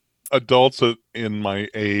adults in my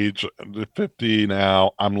age, 50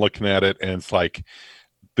 now, I'm looking at it and it's like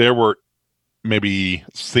there were maybe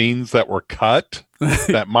scenes that were cut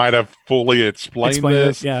that might have fully explained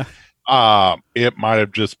this. Yeah. It might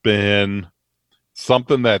have just been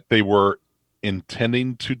something that they were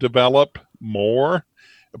intending to develop more,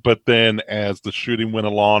 but then as the shooting went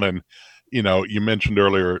along, and you mentioned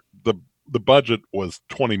earlier the budget was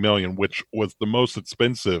 $20 million, which was the most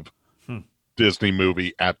expensive Disney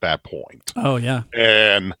movie at that point. Oh yeah.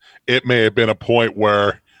 And it may have been a point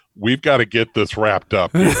where we've got to get this wrapped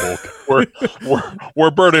up, people.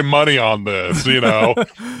 we're burning money on this,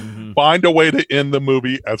 Find a way to end the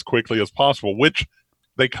movie as quickly as possible, which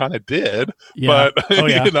they kind of did. Yeah. But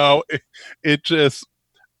that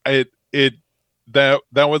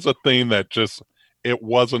was a theme that just it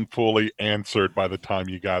wasn't fully answered by the time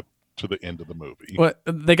you got to the end of the movie. Well,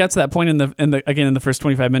 they got to that point in the first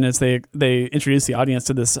 25 minutes, they introduced the audience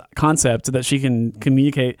to this concept that she can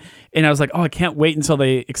communicate, and I was like, oh, I can't wait until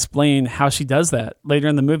they explain how she does that later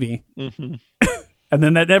in the movie. Mm-hmm. And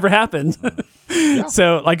then that never happened. Yeah.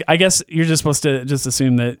 So I guess you're just supposed to just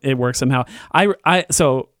assume that it works somehow.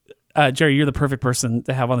 Jerry, you're the perfect person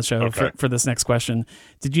to have on the show for this next question.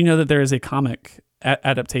 Did you know that there is a comic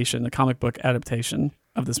adaptation, a comic book adaptation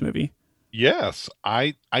of this movie? Yes,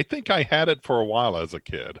 I think I had it for a while as a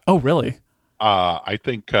kid. Oh, really? I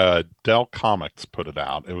think Dell Comics put it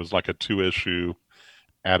out. It was like a 2-issue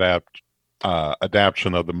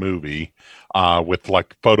adaptation of the movie with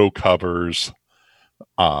like photo covers,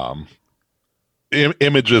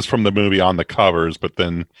 images from the movie on the covers, but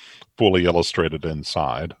then fully illustrated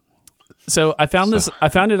inside. So I found I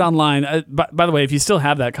found it online. By the way, if you still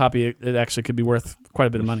have that copy, it actually could be worth quite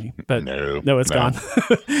a bit of money. But no, it's gone.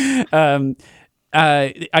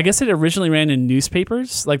 I guess it originally ran in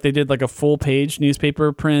newspapers. Like they did like a full page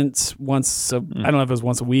newspaper print once. I don't know if it was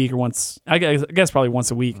once a week or once. I guess probably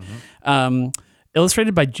once a week. Mm-hmm.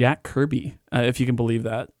 Illustrated by Jack Kirby, if you can believe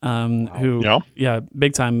that.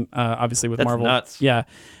 Big time. Obviously with Marvel. Nuts. Yeah.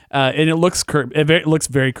 And it looks it looks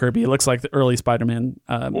very Kirby. It looks like the early Spider-Man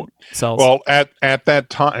cells. Well, at that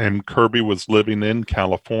time, Kirby was living in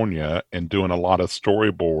California and doing a lot of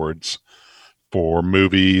storyboards for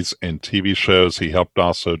movies and TV shows. He helped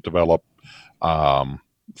also develop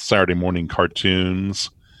Saturday morning cartoons.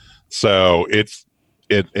 So it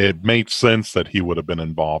made sense that he would have been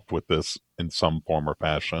involved with this in some form or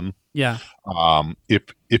fashion. Yeah.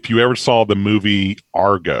 If you ever saw the movie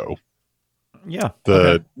Argo. Yeah.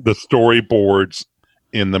 The storyboards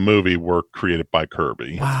in the movie were created by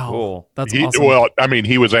Kirby. Wow. Cool. That's awesome. Well, I mean,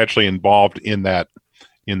 he was actually involved in that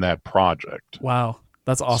project. Wow.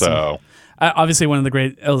 That's awesome. So, obviously one of the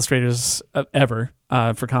great illustrators ever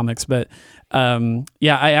for comics, but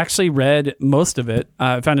I actually read most of it.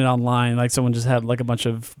 I found it online, like someone just had like a bunch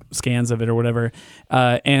of scans of it or whatever.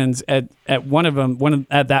 And at one of them,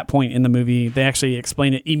 at that point in the movie, they actually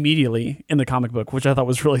explain it immediately in the comic book, which I thought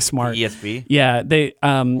was really smart. ESP. Yeah,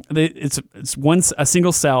 it's a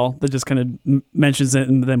single cell that just kind of mentions it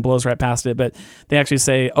and then blows right past it. But they actually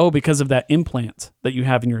say, oh, because of that implant that you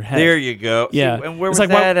have in your head. There you go. Yeah, See, and where it's was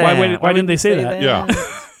like that why didn't they say that? Yeah.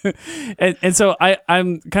 and so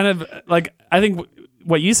I'm kind of like, I think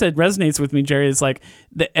what you said resonates with me, Jerry, is like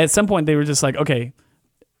at some point they were just like, okay,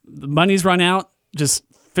 the money's run out, just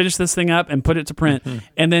finish this thing up and put it to print. Mm-hmm.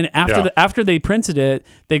 And then after they printed it,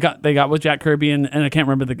 they got with Jack Kirby and I can't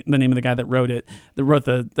remember the name of the guy that wrote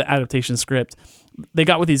the adaptation script. They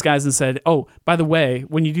got with these guys and said, oh, by the way,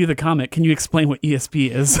 when you do the comic, can you explain what ESP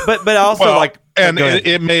is? But also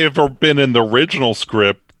it may have been in the original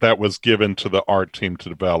script that was given to the art team to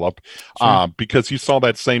develop, because you saw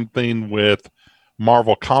that same thing with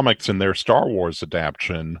Marvel Comics in their Star Wars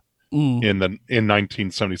adaptation in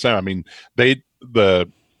 1977. I mean,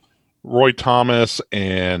 the Roy Thomas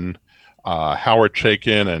and Howard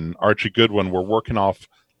Chaykin and Archie Goodwin were working off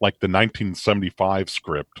like the 1975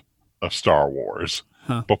 script of Star Wars.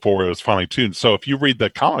 before it was finally tuned. So if you read the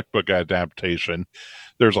comic book adaptation,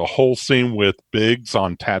 there's a whole scene with Biggs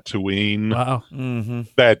on Tatooine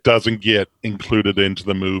that doesn't get included into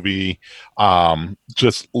the movie.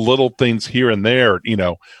 Just little things here and there.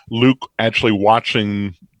 Luke actually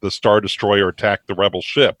watching the Star Destroyer attack the Rebel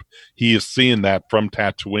ship. He is seeing that from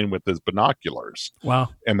Tatooine with his binoculars. Wow.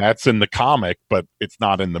 And that's in the comic, but it's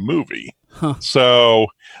not in the movie. Huh. So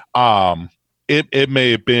it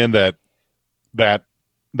may have been that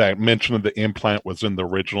mention of the implant was in the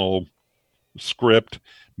original script.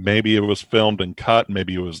 Maybe it was filmed and cut.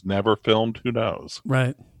 Maybe it was never filmed. Who knows?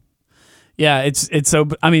 Right. Yeah, it's so.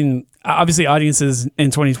 I mean, obviously, audiences in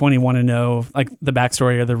 2020 want to know like the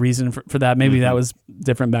backstory or the reason for that. Maybe that was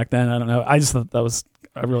different back then. I don't know. I just thought that was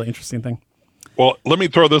a really interesting thing. Well, let me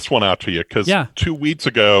throw this one out to you because 2 weeks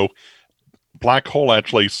ago, Black Hole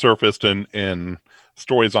actually surfaced in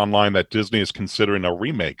stories online that Disney is considering a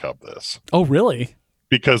remake of this. Oh, really?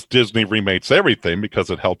 Because Disney remakes everything because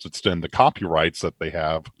it helps extend the copyrights that they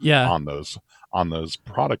have on those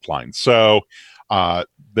product lines. So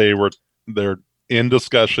they're in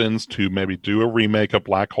discussions to maybe do a remake of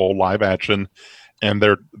Black Hole live action, and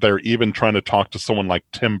they're even trying to talk to someone like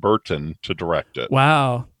Tim Burton to direct it.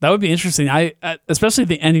 Wow, that would be interesting. I especially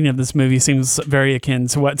the ending of this movie seems very akin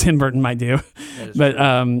to what Tim Burton might do. But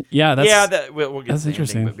we'll get that's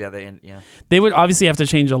interesting. Ending, but they would obviously have to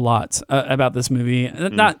change a lot about this movie.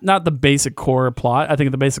 Not the basic core plot. I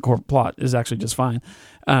think the basic core plot is actually just fine.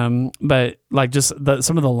 But like just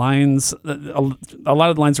some of the lines, a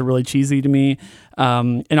lot of the lines are really cheesy to me.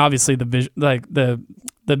 And obviously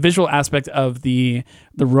the visual aspect of the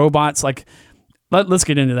robots, like let's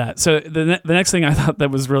get into that. So the next thing I thought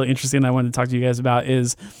that was really interesting that I wanted to talk to you guys about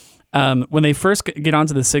is when they first get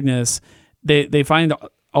onto the Cygnus, they find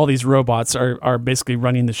all these robots are basically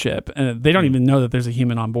running the ship, and they don't even know that there's a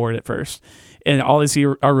human on board at first. And all they see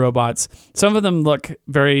are robots. Some of them look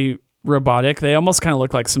very robotic. They almost kind of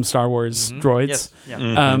look like some Star Wars droids. Yes.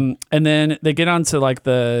 Yeah. And then they get onto like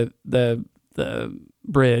the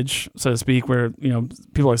bridge, so to speak, where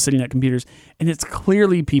people are sitting at computers, and it's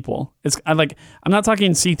clearly people. I'm not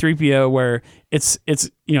talking C-3PO where it's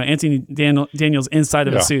Anthony Daniels inside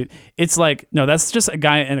of a suit. It's like, no, that's just a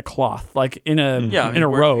guy in a cloth, like in a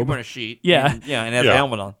robe, wearing a sheet, and has a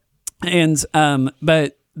helmet on. And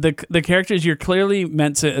but the characters, you're clearly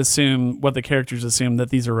meant to assume what the characters assume, that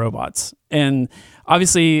these are robots. And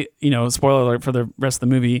obviously, spoiler alert for the rest of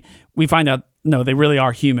the movie, we find out no, they really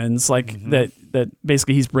are humans. Like that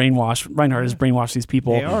basically he's brainwashed. Reinhardt has brainwashed these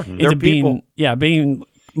people into being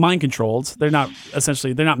mind controlled. They're not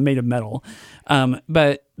made of metal.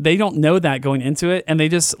 But they don't know that going into it, and they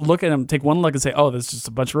just look at them, take one look, and say, "Oh, there's just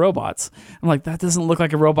a bunch of robots." I'm like, that doesn't look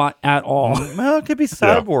like a robot at all. Well, it could be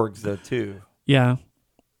cyborgs though too. Yeah.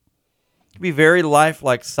 Be very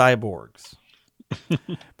lifelike cyborgs.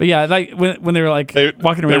 But yeah, like when they were like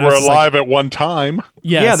walking around, they were alive at one time.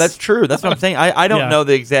 Yes. Yeah, that's true. That's what I'm saying. I don't know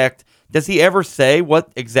the exact. Does he ever say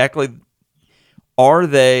what exactly? Are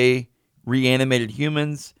they reanimated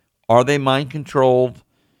humans? Are they mind controlled?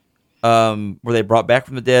 Were they brought back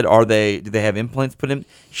from the dead? Do they have implants put in?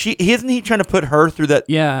 Isn't he trying to put her through that?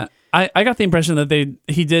 Yeah. I got the impression that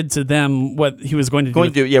he did to them what he was going to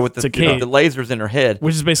do with the lasers in her head,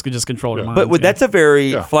 which is basically just control her mind. But that's a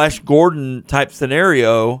very Flash Gordon type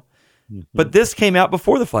scenario. But this came out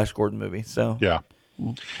before the Flash Gordon movie, so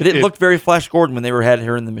but it looked very Flash Gordon when they had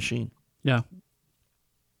her in the machine. Yeah.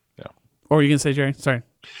 Or were you gonna say, Jerry? Sorry.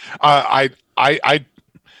 I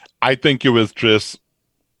think it was just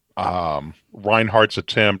Reinhardt's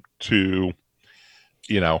attempt to,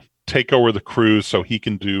 take over the crew so he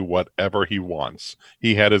can do whatever he wants.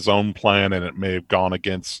 He had his own plan, and it may have gone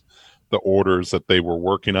against the orders that they were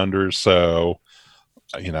working under. So,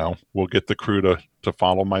 we'll get the crew to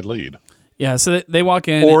follow my lead. Yeah. So they walk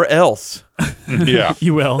in, or else. Yeah,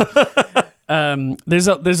 you will. There's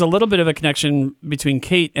a little bit of a connection between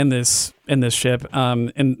Kate and this ship,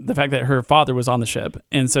 and the fact that her father was on the ship,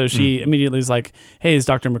 and so she immediately is like, "Hey, is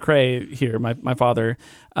Dr. McCrae here? My father."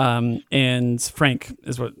 And Frank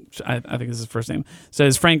is what I think is his first name. So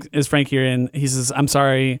is Frank here? And he says, "I'm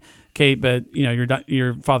sorry, Kate, but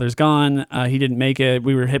your father's gone. He didn't make it.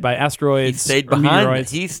 We were hit by asteroids. He stayed behind.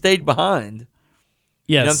 He stayed behind." Yes.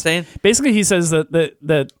 You know what I'm saying? Basically, he says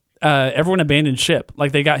that everyone abandoned ship.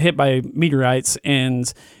 Like they got hit by meteorites,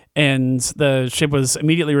 and the ship was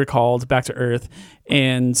immediately recalled back to Earth,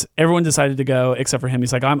 and everyone decided to go except for him.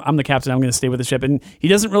 He's like, I'm the captain. I'm going to stay with the ship, and he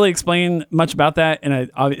doesn't really explain much about that. And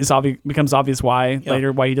it becomes obvious why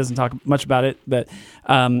later, why he doesn't talk much about it. But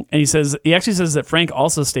and he actually says that Frank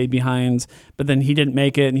also stayed behind, but then he didn't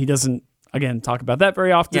make it, and he doesn't. again talk about that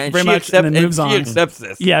very often, and very much, and then moves on. She accepts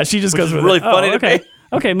this. Yeah, she just which goes is with really it. funny Oh, to okay. me.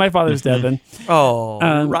 Okay, my father's dead then.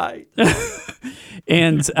 Oh, right.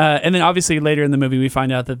 And then obviously later in the movie we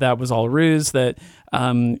find out that was all a ruse, that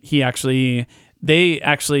they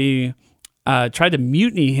actually tried to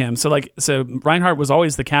mutiny him. So Reinhardt was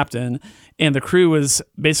always the captain, and the crew was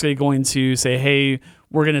basically going to say, hey,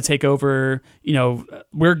 we're going to take over,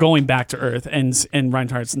 we're going back to Earth. And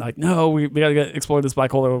Reinhardt's like, no, we got to explore this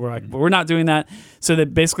black hole. We're like, we're not doing that. So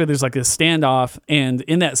that basically there's like a standoff, and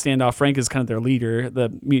in that standoff, Frank is kind of their leader, the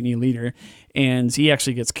mutiny leader, and he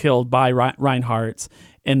actually gets killed by Reinhardt.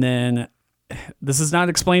 And then this is not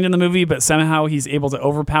explained in the movie, but somehow he's able to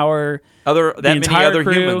overpower the entire other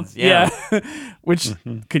crew. humans. Yeah. Which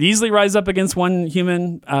could easily rise up against one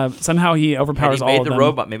human. Somehow he overpowers all of them.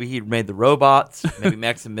 Robot. Maybe he made the robots. Maybe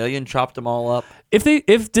Maximilian chopped them all up.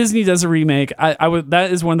 If Disney does a remake, I would.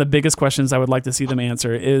 That is one of the biggest questions I would like to see them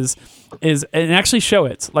answer. Is and actually show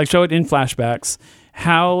it in flashbacks.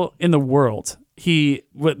 How in the world he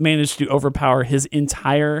managed to overpower his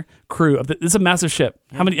entire crew of it's a massive ship.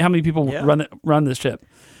 How many people run this ship?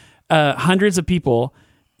 Hundreds of people.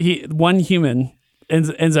 One human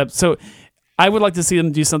ends up. So I would like to see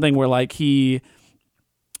them do something where like he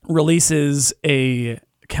releases a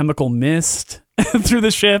chemical mist through the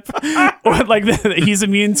ship, or like he's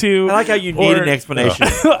immune to. I like how you need an explanation.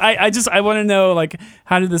 I want to know, like,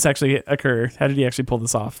 how did this actually occur? How did he actually pull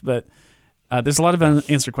this off? But there's a lot of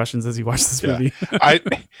unanswered questions as you watch this movie.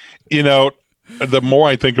 The more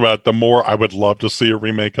I think about it, the more I would love to see a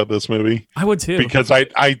remake of this movie. I would too, because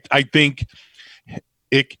I think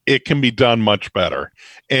it can be done much better.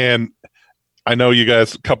 And I know you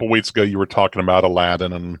guys a couple weeks ago you were talking about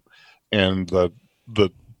Aladdin and the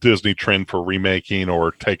Disney trend for remaking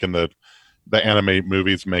or taking the animated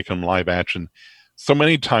movies, making them live action. So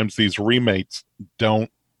many times these remakes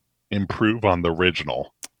don't improve on the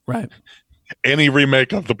original. Right. Any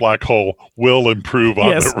remake of The Black Hole will improve on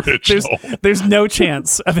the original. There's no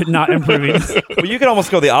chance of it not improving. Well, you could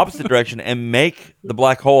almost go the opposite direction and make The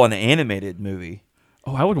Black Hole an animated movie.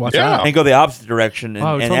 Oh, I would watch that. And go the opposite direction and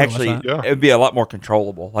totally actually it would be a lot more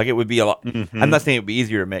controllable. Like it would be a lot. I'm not saying it would be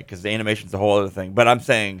easier to make because the animation's a whole other thing, but I'm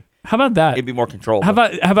saying how about that? It'd be more controllable.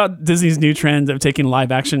 How about Disney's new trend of taking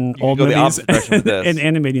live action old movies and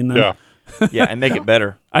animating them? Yeah, and make it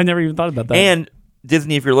better. I never even thought about that. And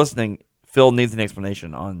Disney, if you're listening, Phil needs an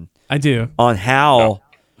explanation on. I do. On how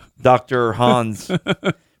Dr. Hans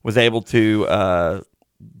was able to,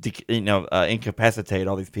 incapacitate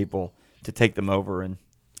all these people to take them over and,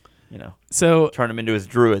 so turn them into his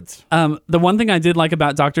druids. The one thing I did like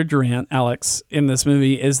about Dr. Durant, Alex, in this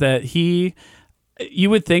movie is that you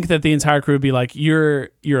would think that the entire crew would be like,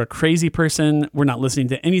 you're a crazy person. We're not listening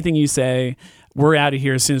to anything you say. We're out of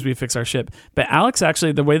here as soon as we fix our ship. But Alex,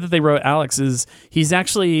 actually, the way that they wrote Alex is he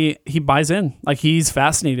buys in. Like, he's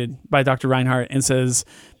fascinated by Dr. Reinhardt and says,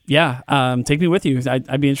 take me with you.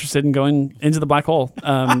 I'd be interested in going into the black hole.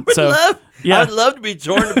 I would love to be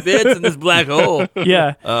torn to bits in this black hole.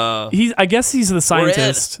 Yeah. I guess he's the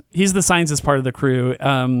scientist. He's the scientist part of the crew.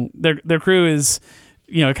 Their crew is,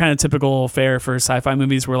 kind of typical fare for sci-fi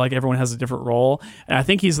movies where like everyone has a different role. And I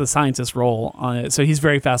think he's the scientist role on it. So he's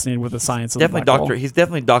very fascinated with the science of the black hole. He's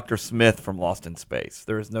definitely Dr. Smith from Lost in Space.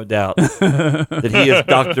 There is no doubt that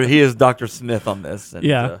he is Dr. Smith on this. And,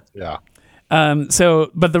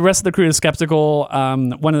 but the rest of the crew is skeptical.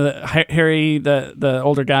 One of Harry, the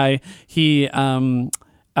older guy, he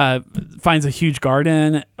finds a huge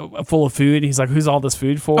garden full of food. He's like, "Who's all this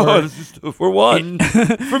food for?" Oh, this is for one,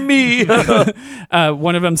 for me.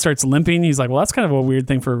 One of them starts limping. He's like, "Well, that's kind of a weird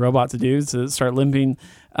thing for a robot to do, to start limping."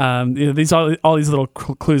 All these little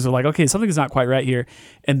clues are like, okay, something's not quite right here.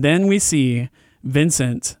 And then we see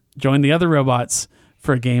Vincent join the other robots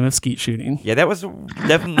for a game of skeet shooting. Yeah, that was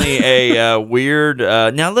definitely a weird.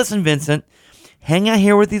 Now listen, Vincent, hang out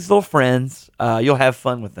here with these little friends. You'll have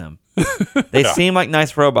fun with them. They seem like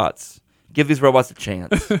nice robots. Give these robots a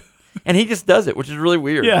chance. And he just does it, which is really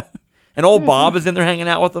weird. Yeah. And old Bob is in there hanging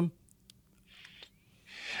out with them.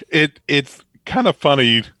 It's kind of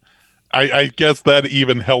funny. I guess that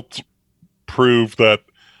even helped prove that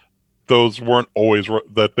those weren't always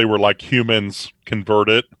that they were like humans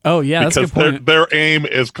converted. Oh yeah, because that's a good point. Their aim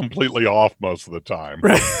is completely off most of the time.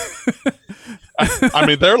 Right. I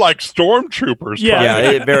mean, they're like stormtroopers. Yeah,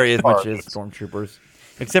 it very much is stormtroopers,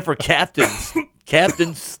 except for Captain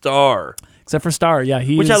Star. Except for Star, yeah,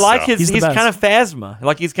 which I like. He's kind of Phasma.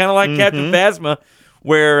 Like he's kind of like Captain Phasma,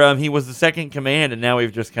 where he was the second in command, and now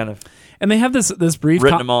we've just kind of. And they have this brief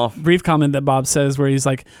brief comment that Bob says where he's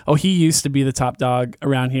like, "Oh, he used to be the top dog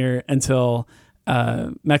around here until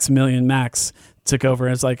Maximilian Max took over."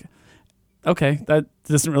 And it's like, okay, that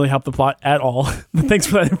doesn't really help the plot at all. Thanks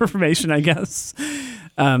for that information, I guess.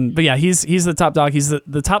 But yeah, he's the top dog. He's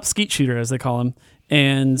the top skeet shooter, as they call him.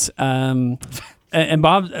 And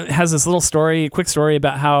Bob has this little quick story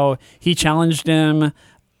about how he challenged him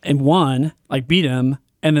and won, like beat him,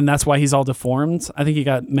 and then that's why he's all deformed. I think he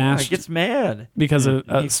got mashed. He gets mad because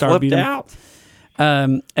of Star beat him out.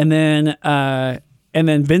 And then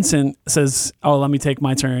Vincent says, "Oh, let me take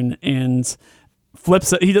my turn," and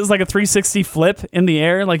flips it. He does like a 360 flip in the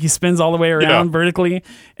air, like he spins all the way around vertically,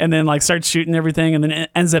 and then like starts shooting everything, and then it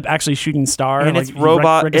ends up actually shooting Star. And like, it's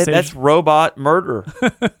robot. That's robot murder.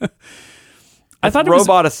 I thought it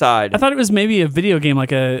roboticide. I thought it was maybe a video game,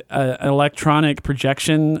 like an electronic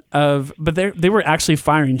projection of, but they were actually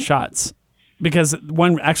firing shots because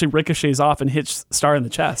one actually ricochets off and hits Star in the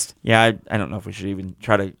chest. Yeah, I don't know if we should even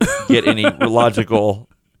try to get any logical.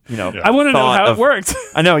 I want to know how it worked.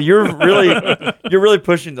 I know you're really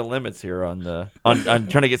pushing the limits here on trying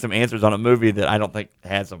to get some answers on a movie that I don't think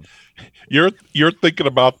has them. You're thinking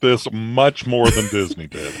about this much more than Disney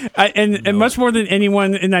did, and much more than anyone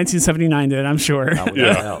in 1979 did. I'm sure.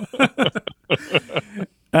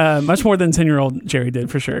 Much more than 10-year-old Jerry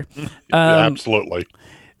did for sure. Absolutely.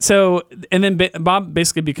 So, and then Bob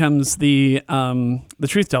basically becomes the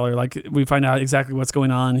truth teller. Like, we find out exactly what's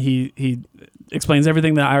going on. He explains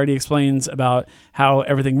everything that I already explained about how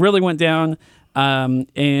everything really went down. At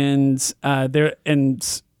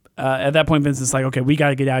that point, Vincent's like, okay, we got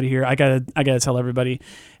to get out of here. I gotta tell everybody.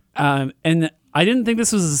 And I didn't think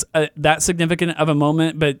this was that significant of a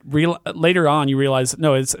moment, but later on you realize,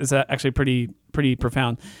 no, it's actually pretty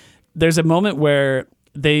profound. There's a moment where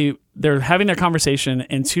they're having their conversation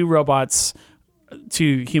and two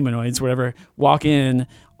humanoids, whatever, walk in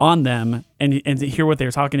on them and to hear what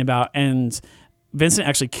they're talking about. And Vincent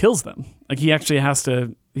actually kills them. Like he fires a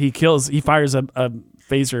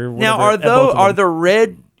phaser. Now, are the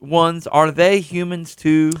red ones, are they humans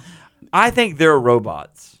too? I think they're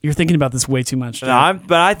robots. You're thinking about this way too much.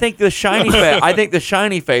 But I think the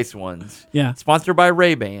shiny face ones, sponsored by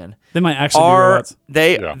Ray-Ban, they might actually be robots.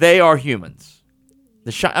 They are humans.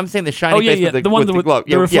 I'm saying the shiny face with the glove.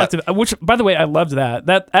 The reflective, which, by the way, I loved that.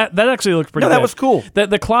 That actually looked pretty good. That was cool.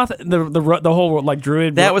 The cloth, the whole like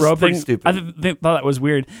druid that was robe pretty thing, stupid. I thought that was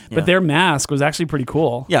weird. Yeah. But their mask was actually pretty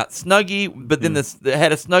cool. Yeah, Snuggie, but then they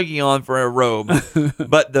had a Snuggie on for a robe.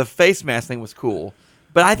 But the face mask thing was cool.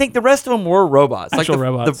 But I think the rest of them were robots. Actual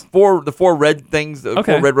robots. The four red things, four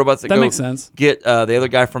red robots that makes sense. Get the other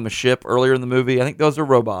guy from the ship earlier in the movie. I think those are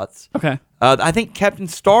robots. Okay. I think Captain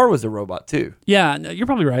Star was a robot too. Yeah, you're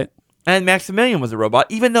probably right. And Maximilian was a robot,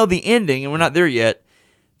 even though the ending, and we're not there yet,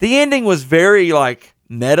 the ending was very like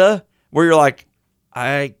meta, where you're like,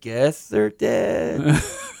 I guess they're dead.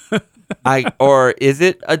 Or is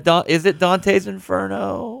it Dante's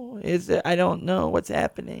Inferno? Is it? I don't know what's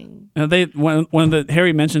happening.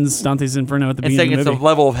 Harry mentions Dante's Inferno at the beginning of the movie. It's a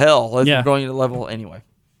level of hell. We're going to level anyway.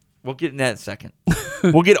 We'll get in that in a second.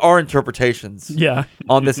 We'll get our interpretations.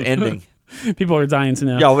 On this ending. People are dying to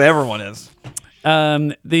know. Yeah, everyone is.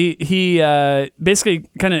 He basically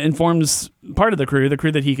kind of informs part of the crew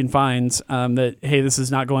that he can find, that, hey, this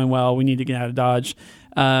is not going well. We need to get out of Dodge.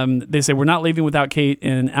 They say we're not leaving without Kate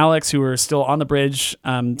and Alex, who are still on the bridge,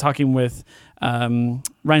 talking with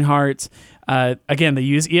Reinhardt. Again, they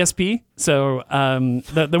use ESP, so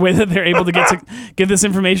the way that they're able to get this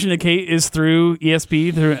information to Kate is through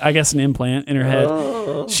ESP, through, I guess, an implant in her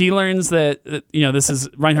head. She learns that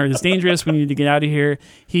Reinhardt is dangerous. We need to get out of here.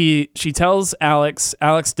 She tells Alex.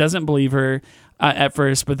 Alex doesn't believe her at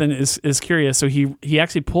first, but then is curious. So he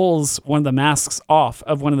actually pulls one of the masks off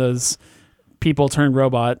of one of those people turned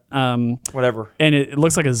robot. Whatever, and it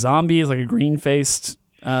looks looks like a zombie. It's like a green faced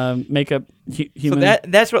makeup human. So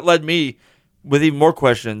that's what led me with even more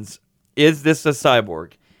questions. Is this a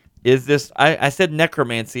cyborg? Is this, I said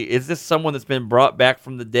necromancy. Is this someone that's been brought back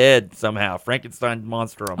from the dead somehow? Frankenstein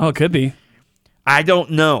monster. Oh, it could be. I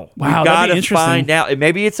don't know. Wow, we gotta find out.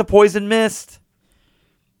 Maybe it's a poison mist.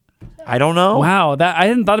 I don't know. Wow, I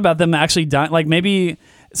hadn't thought about them actually dying. Like maybe,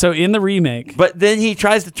 so in the remake. But then he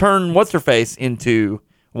tries to turn what's-her-face into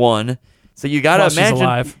one. So you got to imagine, she's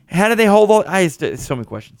alive. How do they hold all? So many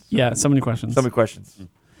questions. Yeah, so many questions.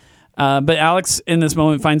 But Alex, in this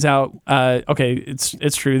moment, finds out, okay,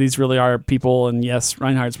 it's true. These really are people, and yes,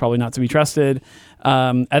 Reinhardt's probably not to be trusted.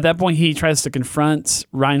 At that point, he tries to confront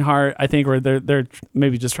Reinhardt, I think, or they're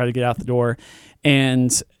maybe just try to get out the door,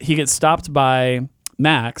 and he gets stopped by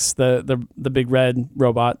Max, the big red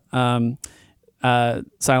robot, Cylon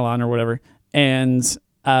or whatever, and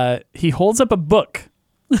he holds up a book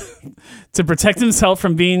to protect himself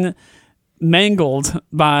from being mangled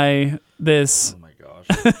by this. Oh my gosh!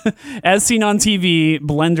 as seen on TV,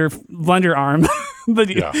 blender arm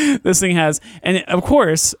this thing has. And of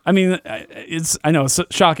course, I mean, I know it's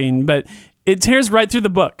shocking, but it tears right through the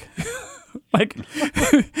book. Like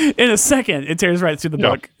in a second, it tears right through the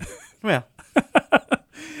book. Yeah.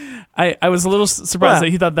 I was a little surprised that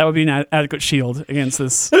he thought that would be an adequate shield against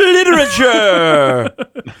this literature.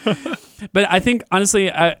 But I think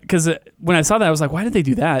honestly, because when I saw that, I was like, why did they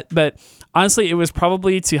do that? But honestly, it was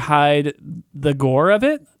probably to hide the gore of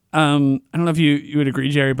it. I don't know if you would agree,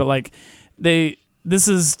 Jerry, but like this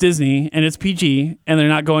is Disney and it's PG and they're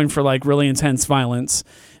not going for like really intense violence.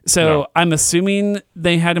 So I'm assuming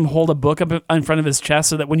they had him hold a book up in front of his chest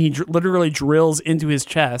so that when he literally drills into his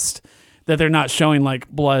chest, that they're not showing like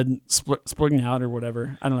blood splitting out or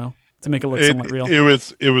whatever. I don't know, to make it look somewhat real.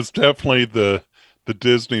 It was definitely the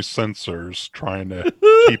Disney censors trying to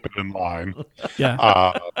keep it in line.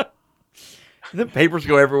 Yeah. The papers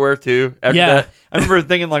go everywhere too. After that, I remember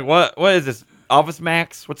thinking like, what is this? Office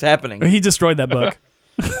Max? What's happening? He destroyed that book.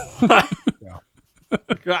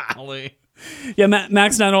 Golly. Yeah,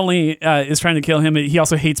 Max not only is trying to kill him, he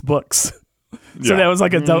also hates books. So that was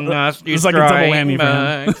like a double whammy for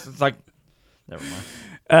him. It's like, never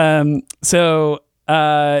mind.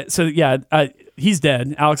 He's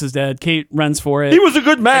dead. Alex is dead. Kate runs for it. He was a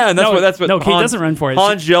good man. That's what. No, Kate doesn't run for it.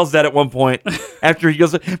 Hans yells that at one point after he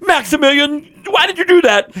goes, "Maximilian, why did you do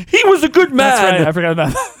that? He was a good man." That's right. I forgot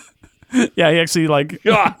about that. Yeah, he actually like.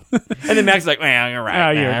 And then Max is like, "Well, you're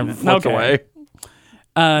right." Floats away.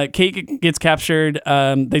 Kate gets captured.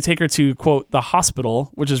 They take her to, quote, the hospital,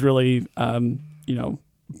 which is really,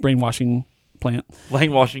 brainwashing plant.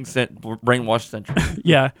 Brainwash center.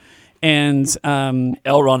 Yeah. And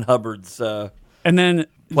L. Ron Hubbard's and then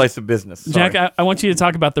place of business. Sorry. Jack, I want you to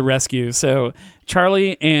talk about the rescue. So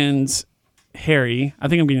Charlie and Harry, I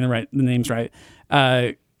think I'm getting the names right,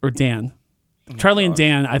 or Dan. Charlie and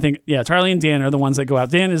Dan, I think, Charlie and Dan are the ones that go out.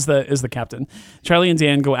 Dan is the captain. Charlie and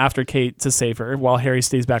Dan go after Kate to save her while Harry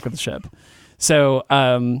stays back with the ship. So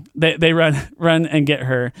they run and get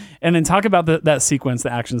her, and then talk about that sequence,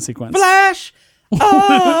 the action sequence. Flash!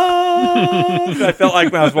 Oh! I felt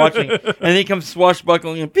like when I was watching, and then he comes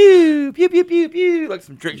swashbuckling and pew, pew, pew, pew, pew, like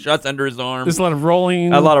some trick shots under his arm. There's a lot of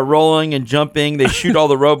rolling. And jumping. They shoot all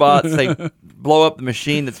the robots. They blow up the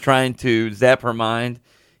machine that's trying to zap her mind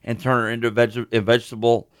and turn her into a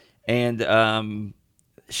vegetable, and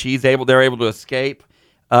they're able to escape.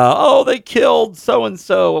 They killed so and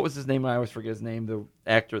so. What was his name? I always forget his name. The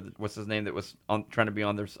actor. What's his name? That was trying to be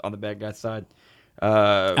on the bad guy's side.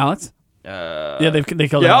 Alex. They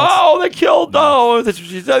killed. Alex. Oh, they killed. Oh, that's what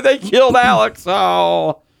she said. They killed Alex.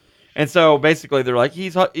 Oh, and so basically they're like,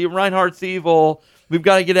 Reinhardt's evil. We've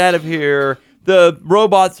got to get out of here. The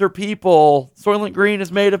robots are people. Soylent Green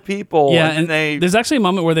is made of people. Yeah, and there's actually a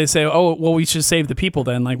moment where they say, "Oh, well, we should save the people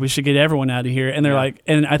then. Like, we should get everyone out of here." And they're like,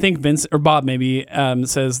 and I think Vince or Bob maybe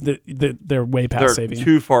says that they're way past saving. They're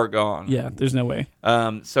too far gone. Yeah, there's no way.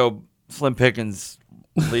 So Slim Pickens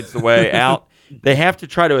leads the way out. They have to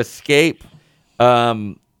try to escape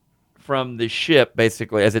from the ship,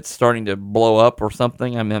 basically, as it's starting to blow up or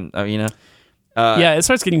something. I mean, it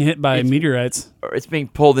starts getting hit by meteorites. It's being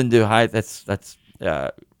pulled into high. That's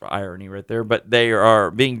irony right there. But they are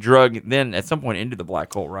being drugged then at some point into the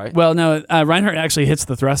black hole, right? Well, no. Reinhardt actually hits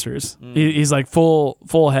the thrusters. He's like full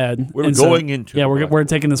head. We're going into. Yeah, we're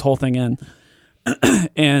taking this whole thing in,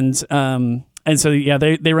 and so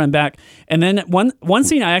they run back. And then one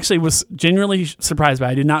scene I actually was genuinely surprised by.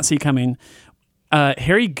 I did not see coming.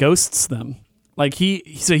 Harry ghosts them. Like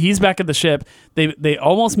he's back at the ship. They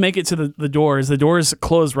almost make it to the doors. The doors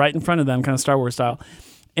close right in front of them, kind of Star Wars style.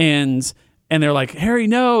 And they're like, Harry,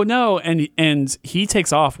 no. And he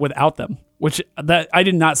takes off without them, which that I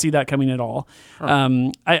did not see that coming at all.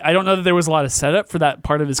 Huh. I don't know that there was a lot of setup for that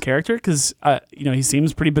part of his character because he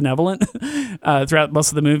seems pretty benevolent throughout most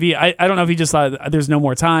of the movie. I don't know if he just thought there's no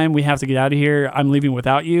more time. We have to get out of here. I'm leaving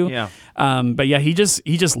without you. Yeah. But yeah, he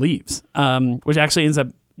just leaves, which actually ends up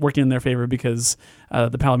working in their favor because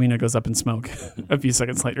the Palomino goes up in smoke a few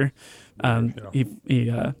seconds later. He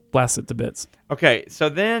blasts it to bits. Okay, so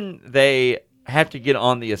then they have to get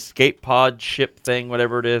on the escape pod ship thing,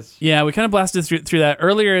 whatever it is. Yeah, we kind of blasted through that.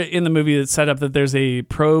 Earlier in the movie, it's set up that there's a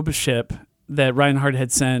probe ship that Reinhardt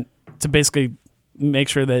had sent to basically make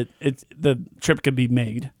sure that the trip could be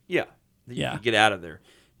made. Yeah. You can get out of there.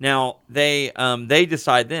 Now, they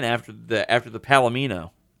decide then after the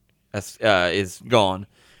Palomino is gone,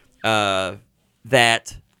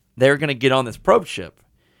 that they're going to get on this probe ship.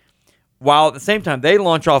 While at the same time they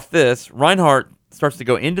launch off this, Reinhardt starts to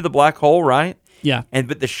go into the black hole, right? Yeah.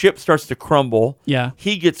 But the ship starts to crumble. Yeah.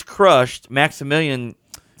 He gets crushed. Maximilian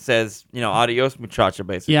says, adios muchacha,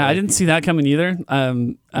 basically. Yeah, I didn't see that coming either.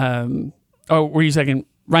 Were you saying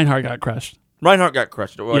Reinhardt got crushed? Reinhardt got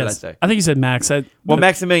crushed. What did I say? I think you said Max.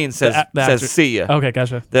 Maximilian says see ya. Okay,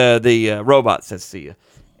 gotcha. The robot says see ya.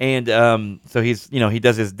 And so he's, he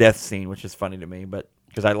does his death scene, which is funny to me, but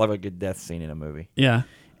because I love a good death scene in a movie. Yeah.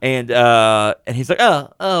 And he's like,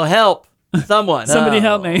 oh, help. Someone. Somebody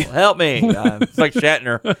help me. Help me. It's like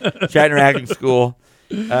Shatner acting school.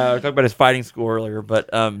 We talked about his fighting school earlier, but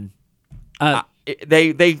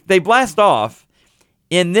they blast off.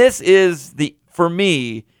 And this is, for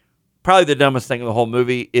me, probably the dumbest thing in the whole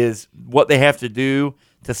movie is what they have to do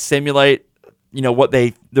to simulate,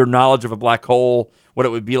 their knowledge of a black hole, what it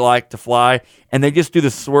would be like to fly. And they just do the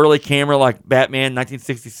swirly camera like Batman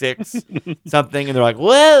 1966 something. And they're like,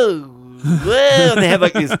 whoa, whoa. And they have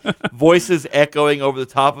like these voices echoing over the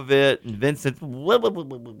top of it. And Vincent, blah, blah, blah,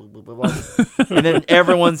 blah, blah, blah, blah. And then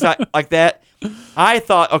everyone's like that. I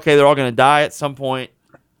thought, okay, they're all going to die at some point.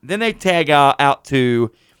 Then they tag out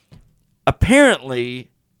to apparently,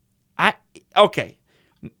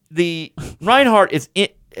 the Reinhardt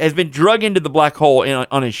has been drug into the black hole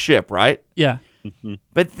on his ship, right? Yeah.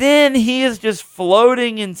 But then he is just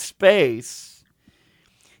floating in space.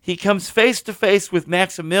 He comes face to face with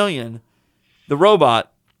Maximilian, the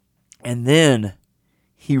robot, and then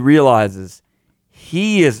he realizes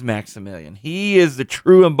he is Maximilian. He is the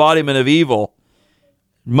true embodiment of evil,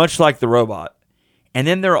 much like the robot. And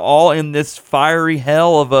then they're all in this fiery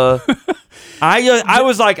hell of a... I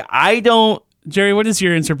was like, Jerry, what is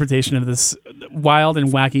your interpretation of this wild and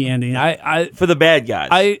wacky ending? For the bad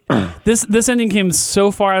guys. This ending came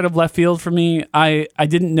so far out of left field for me. I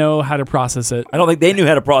didn't know how to process it. I don't think they knew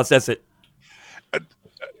how to process it.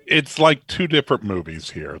 It's like two different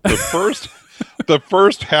movies here. The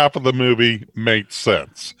first half of the movie made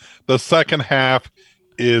sense. The second half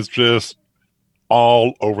is just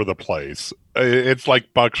all over the place. It's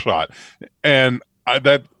like buckshot, and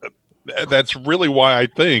that's really why I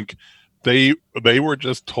think they were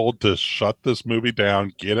just told to shut this movie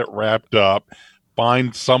down, get it wrapped up,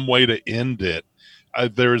 find some way to end it.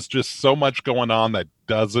 There's just so much going on that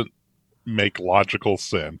doesn't make logical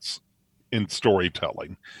sense in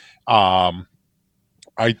storytelling.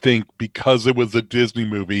 I think because it was a Disney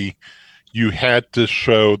movie, you had to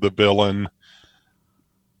show the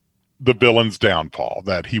villain's downfall,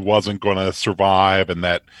 that he wasn't going to survive and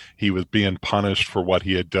that he was being punished for what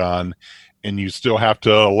he had done. And you still have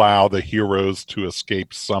to allow the heroes to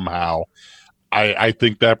escape somehow. I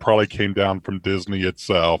think that probably came down from Disney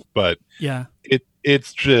itself, but yeah,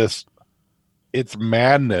 it's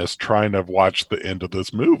madness trying to watch the end of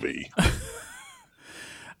this movie.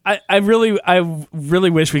 I really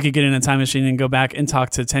wish we could get in a time machine and go back and talk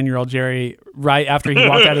to 10-year-old Jerry right after he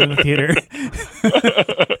walked out of the theater.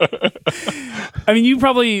 I mean, you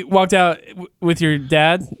probably walked out with your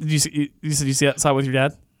dad. You said you saw it with your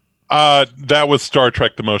dad? That was Star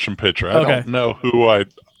Trek: The Motion Picture. I don't know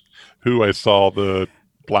who I saw the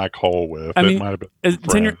black hole with. I mean, it might have been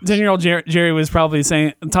 10-year-old Jerry was probably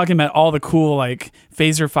talking about all the cool like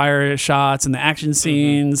phaser fire shots and the action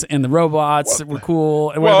scenes and the robots that were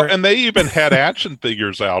cool. And well, and they even had action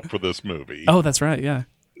figures out for this movie. Oh, that's right. Yeah.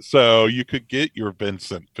 So you could get your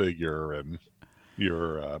Vincent figure and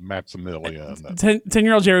your Maximilian.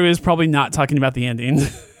 10-year-old Jerry was probably not talking about the ending.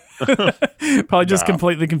 Probably just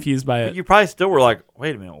completely confused by it. You probably still were like,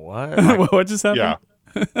 wait a minute, what? What just happened? Yeah.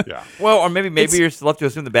 Yeah. Well, or maybe you're still left to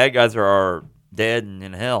assume the bad guys are dead and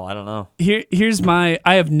in hell. I don't know. Here's I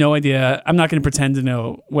have no idea. I'm not going to pretend to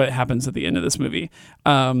know what happens at the end of this movie.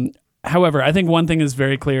 However, I think one thing is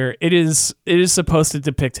very clear. It is supposed to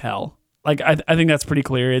depict hell. Like I think that's pretty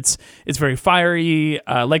clear. It's very fiery,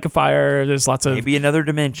 lake of fire. There's lots of maybe another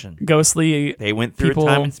dimension. Ghostly. They went through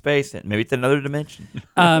time and space, and maybe it's another dimension.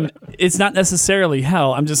 It's not necessarily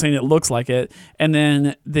hell. I'm just saying it looks like it. And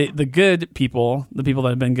then the good people, the people that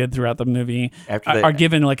have been good throughout the movie, are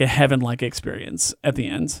given like a heaven-like experience at the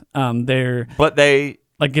end. They're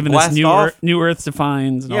like given this new Earth to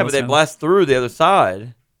find. Yeah, but they blast through the other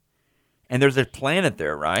side, and there's a planet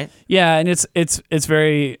there, right? Yeah, and it's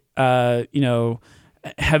very.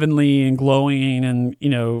 Heavenly and glowing and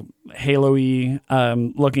halo-y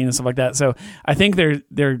looking and stuff like that. So I think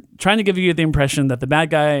they're trying to give you the impression that the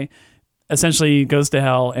bad guy essentially goes to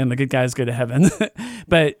hell and the good guys go to heaven.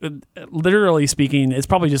 But literally speaking, it's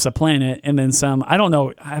probably just a planet and then some. I don't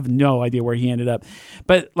know. I have no idea where he ended up.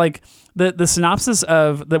 But like the synopsis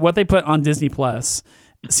of what they put on Disney Plus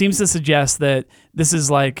seems to suggest that this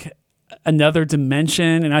is like another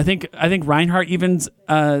dimension, and I think Reinhardt even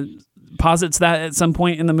posits that at some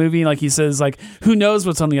point in the movie. Like he says, like, who knows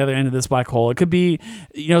what's on the other end of this black hole? It could be,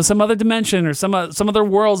 some other dimension or some other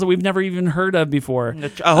worlds that we've never even heard of before.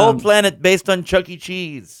 A whole planet based on Chuck E.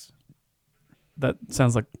 Cheese. That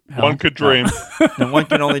sounds like hell. One could dream. And one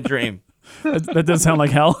can only dream. That does sound like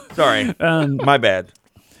hell. Sorry. My bad.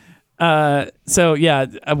 So yeah,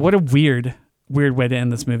 what a weird way to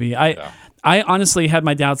end this movie. I honestly had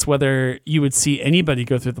my doubts whether you would see anybody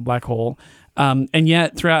go through the black hole. And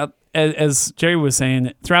yet throughout, as Jerry was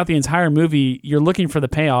saying, throughout the entire movie, you're looking for the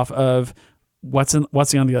payoff of what's on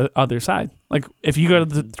the other side. Like if you go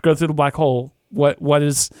through the black hole, what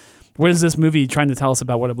is this movie trying to tell us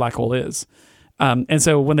about what a black hole is? And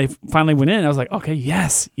so when they finally went in, I was like, okay,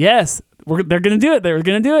 yes, they're going to do it. They're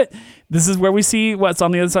going to do it. This is where we see what's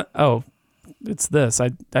on the other side. Oh, it's this. I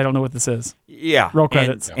don't know what this is. Yeah. Roll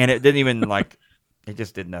credits. And it didn't even it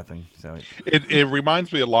just did nothing. So it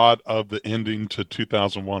reminds me a lot of the ending to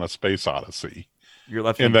 2001: A Space Odyssey. You're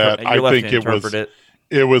left in that I think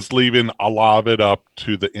it was leaving a lot of it up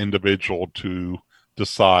to the individual to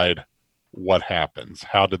decide what happens.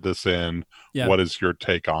 How did this end? Yeah. What is your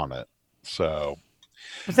take on it? So,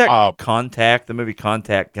 was that Contact? The movie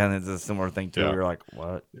Contact kind of is a similar thing too. Yeah. You're like,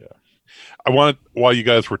 what? Yeah. While you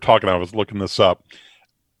guys were talking, I was looking this up.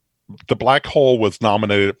 The Black Hole was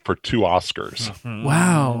nominated for 2 Oscars. Mm-hmm.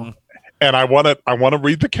 Wow. And I want to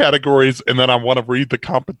read the categories, and then I want to read the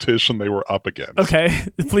competition they were up against. Okay,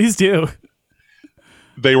 please do.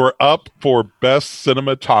 They were up for Best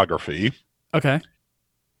Cinematography. Okay.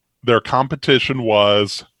 Their competition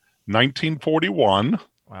was 1941.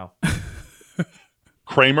 Wow.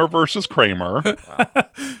 Kramer versus Kramer. Wow.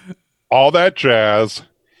 All That Jazz.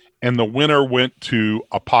 And the winner went to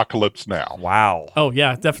Apocalypse Now. Wow. Oh,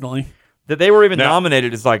 yeah, definitely. That they were even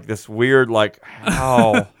nominated is like this weird,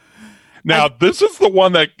 how. Now, this is the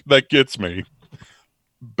one that gets me.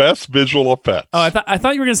 Best visual effects. Oh, I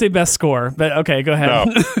thought you were going to say best score, but okay, go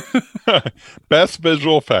ahead. No. Best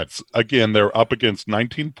visual effects. Again, they're up against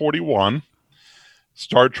 1941,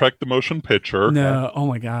 Star Trek the Motion Picture. No, oh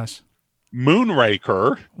my gosh.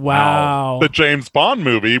 Moonraker. Wow. The James Bond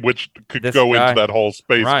movie, which could go into that whole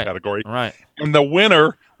space category. Right. And the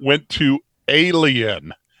winner went to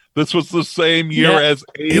Alien. This was the same year as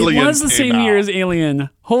Alien. It was the same year as Alien.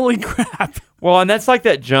 Holy crap. Well, and that's like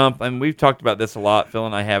that jump, and we've talked about this a lot, Phil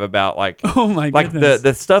and I have, about oh my goodness.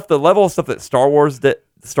 the level of stuff that Star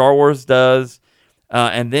Wars does,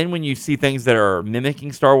 and then when you see things that are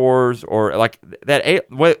mimicking Star Wars, or like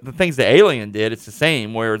the things that Alien did, it's the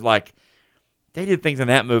same. Where they did things in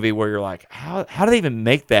that movie where you're like, how do they even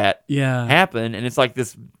make that happen? And it's like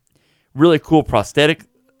this really cool prosthetic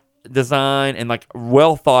design and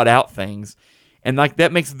well thought out things. And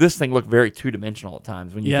that makes this thing look very 2-dimensional at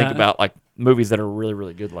times when you think about movies that are really,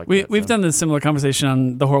 really good like that. We've done this similar conversation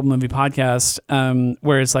on the Horrible Movie podcast,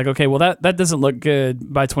 where it's like, okay, well that doesn't look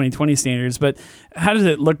good by 2020 standards, but how does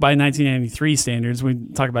it look by 1993 standards? We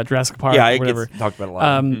talk about Jurassic Park or whatever. Gets talked about a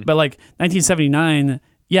lot. But 1979,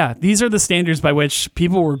 these are the standards by which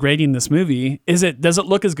people were grading this movie. Does it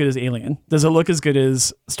look as good as Alien? Does it look as good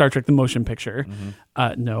as Star Trek the Motion Picture?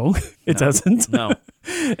 Mm-hmm. No, it doesn't. No.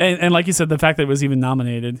 and like you said, the fact that it was even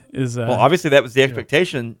nominated is... well, obviously that was the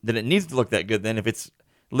expectation, that it needs to look that good then. If it's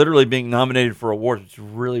literally being nominated for awards, it's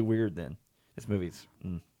really weird then. This movie's...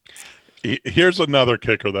 Here's another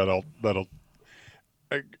kicker that'll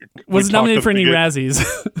was it nominated for any Razzies?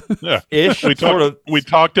 Yeah. Ish. We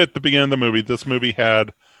talked at the beginning of the movie. This movie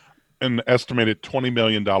had an estimated $20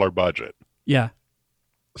 million budget. Yeah.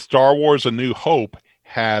 Star Wars: A New Hope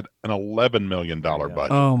had an $11 million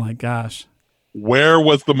budget. Oh my gosh. Where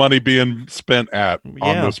was the money being spent on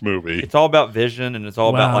this movie? It's all about vision, and it's all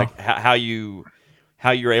about how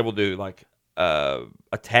you're able to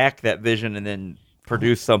attack that vision and then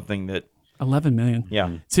produce something that... 11 million.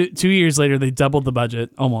 Yeah. 2 years later, they doubled the budget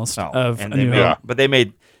almost of A New Hope. But they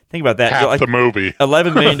made, think about that. Half the movie.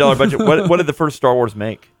 $11 million budget. What did the first Star Wars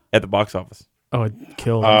make at the box office? Oh, it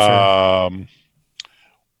killed, I'm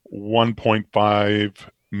sure. 1.5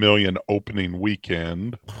 million opening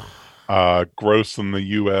weekend. Gross in the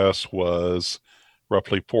U.S. was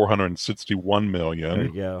roughly 461 million. There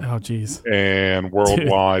you go. Oh, geez. And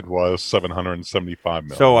worldwide was 775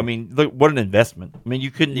 million. So, I mean, look, what an investment. I mean, you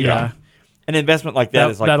couldn't even... An investment like that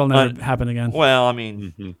is like... That'll never happen again. Well, I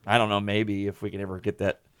mean, I don't know, maybe if we can ever get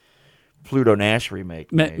that Pluto Nash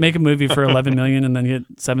remake. Make a movie for 11 million and then get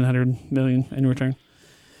 700 million in return.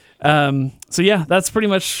 So, yeah, that's pretty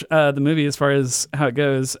much the movie as far as how it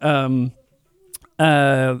goes. I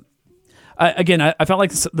felt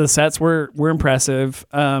like the sets were impressive.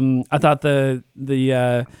 I thought the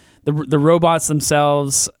the robots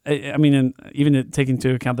themselves. I mean, and even taking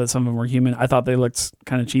into account that some of them were human, I thought they looked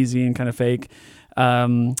kind of cheesy and kind of fake.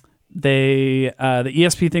 The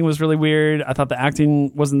ESP thing was really weird. I thought the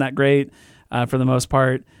acting wasn't that great for the most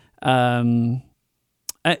part. The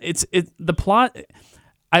plot.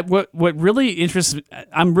 What really interests me,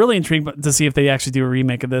 I'm really intrigued to see if they actually do a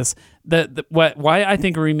remake of this. Why I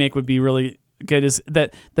think a remake would be really good is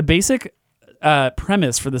that the basic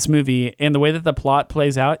premise for this movie and the way that the plot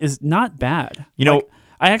plays out is not bad. You know,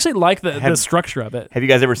 I actually like the structure of it. Have you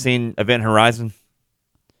guys ever seen Event Horizon?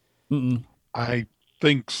 Mm-mm. I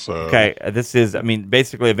think so. Okay,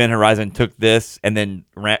 basically Event Horizon took this and then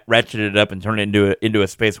ratcheted it up and turned it into a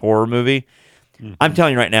space horror movie. Mm-hmm. I'm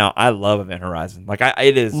telling you right now, I love Event Horizon. Like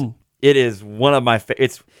it is one of my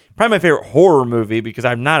it's probably my favorite horror movie because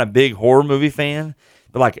I'm not a big horror movie fan,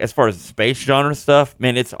 but like as far as space genre stuff,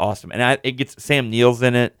 man, it's awesome. And it gets Sam Neill's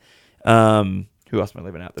in it. Who else am I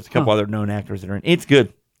leaving out? There's a couple other known actors that are in it. It's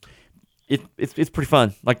good. It's pretty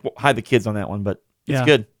fun. Like hide the kids on that one, but it's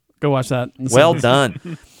good. Go watch that. Well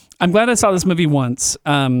done. I'm glad I saw this movie once.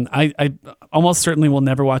 I almost certainly will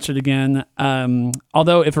never watch it again.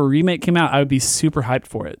 Although if a remake came out, I would be super hyped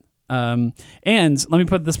for it. And let me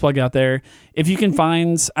put this plug out there. If you can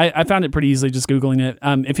find, I found it pretty easily just Googling it.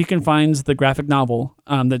 If you can find the graphic novel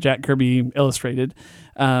that Jack Kirby illustrated,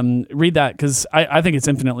 read that because I think it's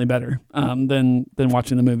infinitely better than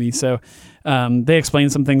watching the movie. So they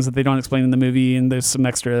explain some things that they don't explain in the movie, and there's some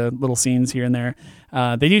extra little scenes here and there.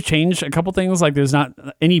 They do change a couple things, like there's not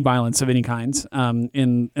any violence of any kind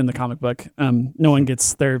in the comic book. No one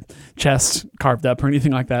gets their chest carved up or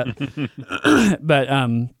anything like that. But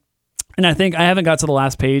and I think I haven't got to the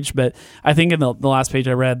last page, but I think in the last page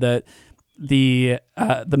I read that the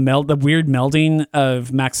weird melding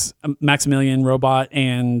of Maximilian robot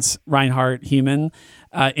and Reinhardt human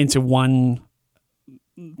into one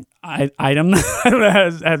item. I don't know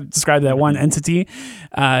how to describe that, one entity.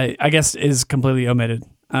 I guess is completely omitted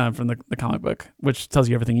from the comic book, which tells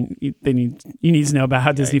you everything you need to know about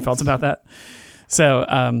how Disney felt about that.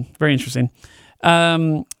 So very interesting.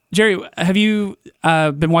 Jerry, have you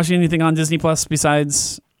been watching anything on Disney Plus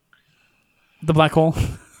besides The Black Hole?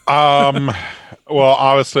 Well,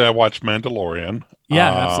 obviously I watched Mandalorian.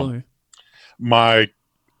 Yeah, absolutely. My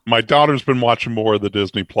daughter's been watching more of the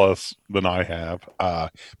Disney Plus than I have.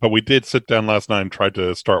 But we did sit down last night and tried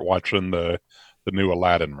to start watching the new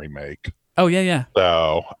Aladdin remake. Oh, yeah.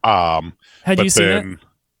 So, had you seen it?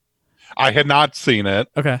 I had not seen it.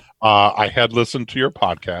 Okay. I had listened to your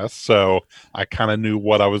podcast, so I kind of knew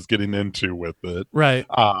what I was getting into with it. Right.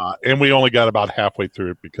 And we only got about halfway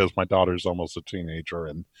through it because my daughter's almost a teenager,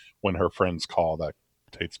 and when her friends call, that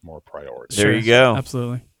takes more priority. There you go.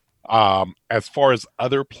 Absolutely. As far as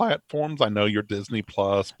other platforms, I know you're Disney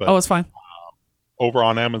Plus, but it's fine. Over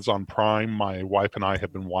on Amazon Prime, my wife and I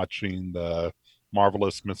have been watching the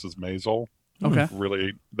Marvelous Mrs. Maisel.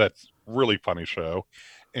 Okay. That's really funny show.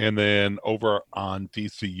 And then over on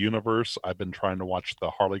DC Universe, I've been trying to watch the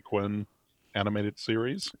Harley Quinn animated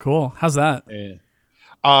series. Cool. How's that?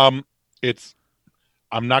 I'm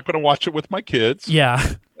not going to watch it with my kids. Yeah.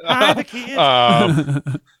 The kids.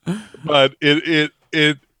 But it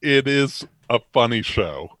is a funny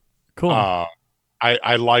show. Cool.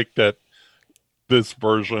 I like that this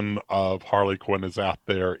version of Harley Quinn is out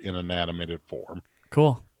there in an animated form.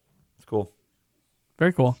 Cool. It's cool.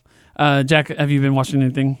 Very cool. Jack, have you been watching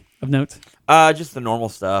anything of note? Just the normal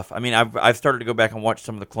stuff. I mean, I've started to go back and watch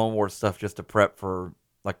some of the Clone Wars stuff just to prep for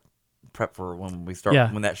when we start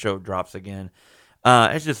when that show drops again.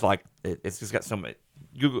 It's just like it's just got so much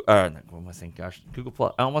Google. What am I saying? Gosh, Google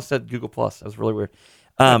Plus. I almost said Google Plus. That was really weird.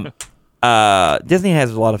 Disney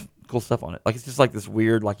has a lot of cool stuff on it. Like it's just like this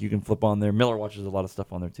weird, like you can flip on there. Miller watches a lot of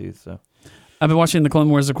stuff on there too. So I've been watching the Clone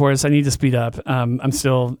Wars, of course. I need to speed up. I'm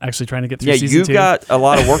still actually trying to get through season 2. Yeah, you got a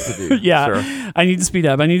lot of work to do. Yeah, sir. I need to speed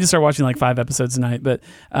up. I need to start watching like 5 episodes a night. But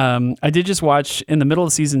I did just watch, in the middle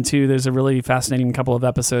of season 2, there's a really fascinating couple of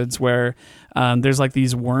episodes where there's like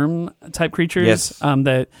these worm-type creatures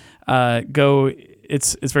that go,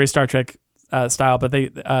 it's very Star Trek style, but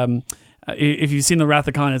they... if you've seen the Wrath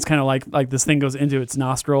of Khan, it's kind of like this thing goes into its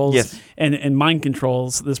nostrils and mind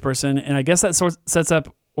controls this person. And I guess that sets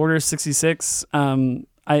up Order 66. I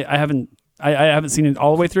haven't seen it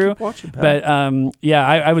all the way through, but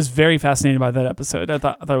I was very fascinated by that episode. I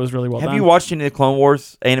thought it was really well done. Have you watched any of the Clone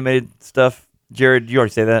Wars animated stuff, Jared? Did you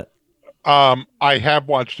already say that? I have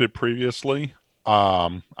watched it previously.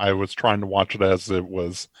 I was trying to watch it as it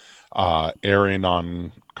was airing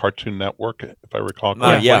on Cartoon Network, if I recall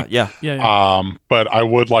correctly. Yeah. But I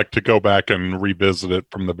would like to go back and revisit it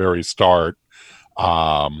from the very start.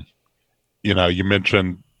 You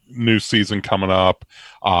mentioned new season coming up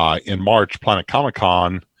in March, Planet Comic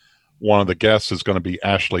Con. One of the guests is going to be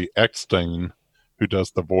Ashley Eckstein, who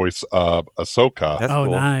does the voice of Ahsoka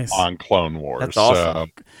Nice. on Clone Wars. That's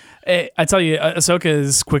awesome. I tell you, Ahsoka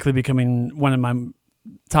is quickly becoming one of my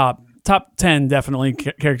top 10 definitely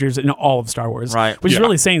characters in all of Star Wars, right? Which is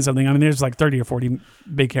really saying something. I mean, there's like 30 or 40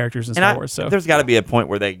 big characters in Star Wars. So there's got to be a point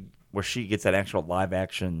where she gets that actual live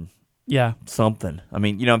action, something. I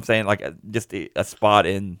mean, you know what I'm saying? Like just a spot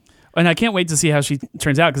in. And I can't wait to see how she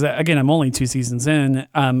turns out because, again, I'm only 2 seasons in.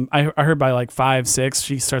 I heard by like 5, 6,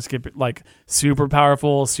 she starts to get like super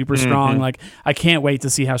powerful, super strong. Like I can't wait to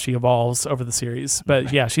see how she evolves over the series.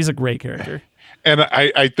 But yeah, she's a great character. And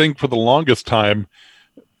I think for the longest time,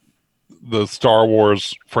 the Star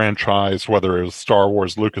Wars franchise, whether it was Star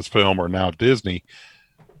Wars, Lucasfilm, or now Disney,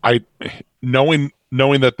 knowing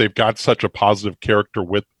that they've got such a positive character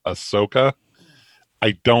with Ahsoka,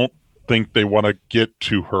 I don't think they want to get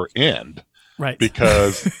to her end, right?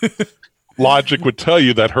 Because logic would tell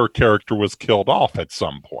you that her character was killed off at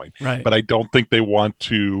some point, right? But I don't think they want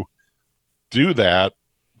to do that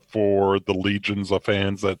for the legions of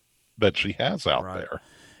fans that she has out there.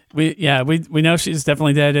 We know she's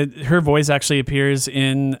definitely dead. Her voice actually appears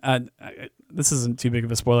in. This isn't too big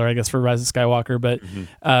of a spoiler, I guess, for Rise of Skywalker, but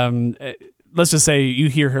let's just say you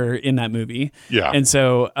hear her in that movie. Yeah. And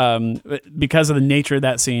so because of the nature of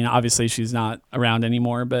that scene, obviously she's not around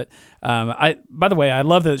anymore. But by the way, I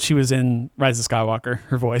love that she was in Rise of Skywalker.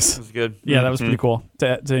 Her voice was good. Yeah, that was pretty cool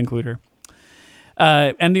to include her.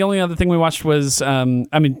 And the only other thing we watched was,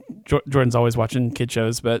 Jordan's always watching kid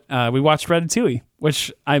shows, but we watched Ratatouille,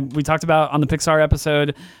 which we talked about on the Pixar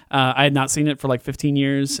episode. I had not seen it for like 15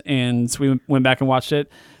 years, and so we went back and watched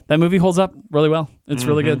it. That movie holds up really well. It's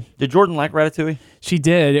really good. Did Jordan like Ratatouille? She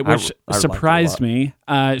did, which surprised me.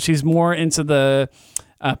 She's more into the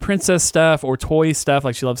princess stuff or toy stuff.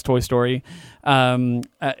 Like she loves Toy Story. A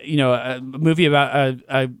movie about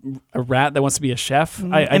a rat that wants to be a chef.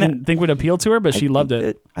 I didn't think would appeal to her, but she loved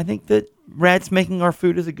it. I think that rats making our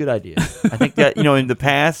food is a good idea. I think that, in the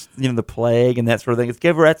past, the plague and that sort of thing, it's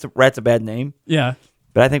give rats a bad name. Yeah.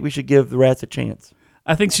 But I think we should give the rats a chance.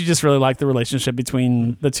 I think she just really liked the relationship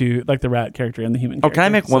between the two, like the rat character and the human character. Can I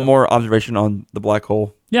make one more observation on the black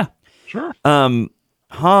hole? Yeah. Sure.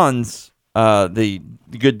 Hans, the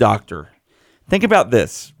good doctor, think about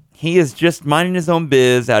this. He is just minding his own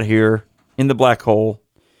biz out here in the black hole,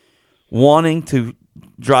 wanting to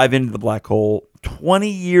drive into the black hole. 20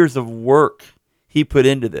 years of work he put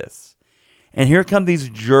into this. And here come these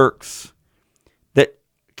jerks that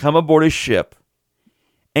come aboard his ship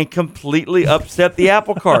and completely upset the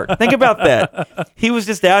apple cart. Think about that. He was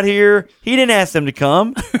just out here. He didn't ask them to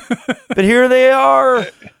come, but here they are.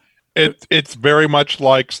 It's very much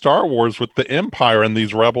like Star Wars with the Empire and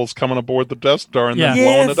these rebels coming aboard the Death Star and then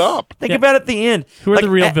blowing it up. Think about it at the end. Who are the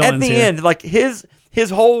real villains at the here? end? Like his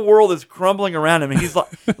whole world is crumbling around him, and he's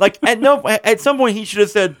like at some point he should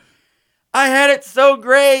have said, "I had it so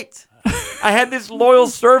great. I had these loyal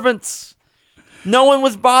servants. No one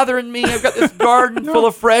was bothering me. I've got this garden full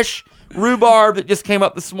of fresh rhubarb that just came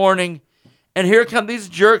up this morning, and here come these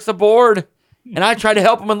jerks aboard, and I tried to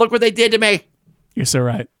help them, and look what they did to me." You're so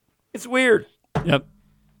right. It's weird. Yep.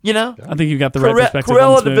 I think you've got the right perspective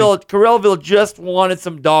on this movie. Corellville just wanted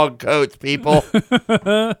some dog coats, people.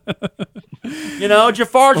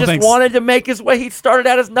 Jafar wanted to make his way. He started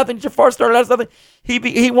out as nothing. Jafar started out as nothing.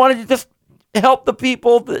 He wanted to just help the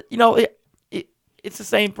people. It's the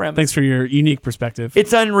same premise. Thanks for your unique perspective.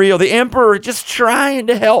 It's unreal. The Emperor just trying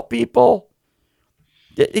to help people.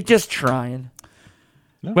 Just trying.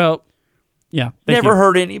 Well, yeah. Never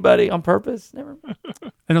hurt anybody on purpose. Never.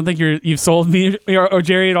 I don't think you've sold me or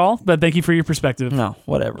Jerry at all, but thank you for your perspective. No,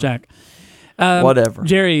 whatever. Jack. Whatever.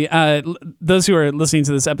 Jerry, those who are listening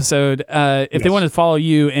to this episode, if they want to follow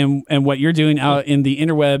you and what you're doing out in the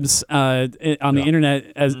interwebs, on the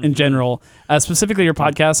internet in general, specifically your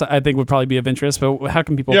podcast, I think would probably be of interest, but how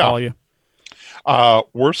can people follow you?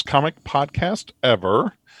 Worst comic podcast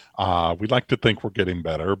ever. We'd like to think we're getting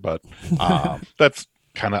better, but that's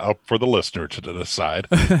kind of up for the listener to decide.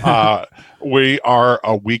 We are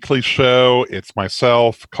a weekly show. It's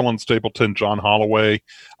myself, Cullen Stapleton, John Holloway.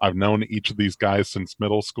 I've known each of these guys since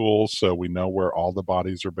middle school, so we know where all the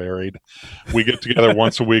bodies are buried. We get together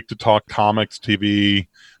once a week to talk comics, TV,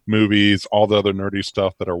 movies, all the other nerdy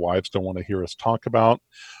stuff that our wives don't want to hear us talk about.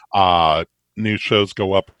 New shows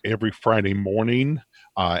go up every Friday morning.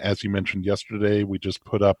 As you mentioned yesterday, we just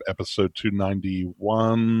put up episode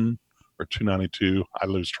 291 or 292. I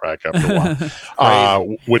lose track after a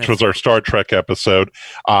while. Which was our Star Trek episode.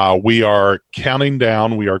 We are counting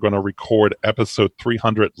down. We are going to record episode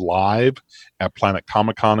 300 live at Planet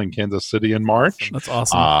Comic-Con in Kansas City in March. That's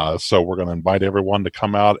awesome. So we're going to invite everyone to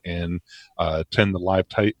come out and attend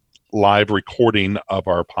the live recording of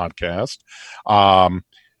our podcast.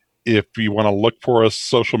 If you want to look for us,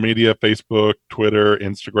 social media, Facebook, Twitter,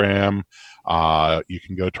 Instagram, you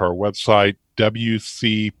can go to our website,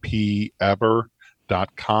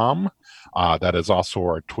 wcpever.com. That is also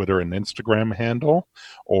our Twitter and Instagram handle.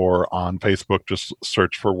 Or on Facebook, just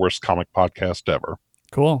search for Worst Comic Podcast Ever.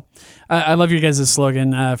 Cool. I love your guys'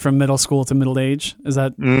 slogan, from middle school to middle age. Is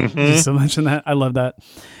that, did you still mention that? I love that.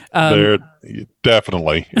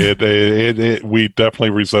 Definitely. We definitely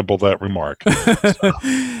resemble that remark.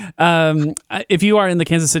 If you are in the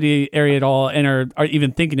Kansas City area at all and are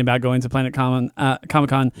even thinking about going to Planet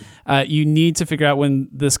Comic-Con, you need to figure out when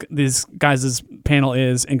these guys' panel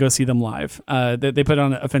is and go see them live. They put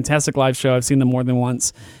on a fantastic live show. I've seen them more than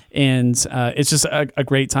once. And it's just a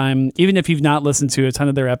great time. Even if you've not listened to a ton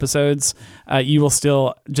of their episodes, you will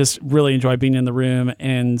still just really enjoy being in the room.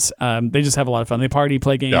 And they just have a lot of fun. They party,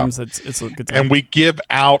 play games. Yeah. It's a good time. And we give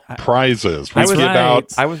out prizes. We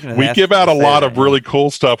give out a lot of really cool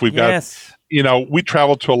stuff. We've got, we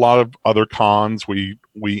travel to a lot of other cons. We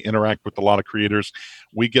interact with a lot of creators.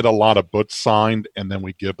 We get a lot of books signed, and then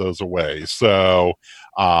we give those away. So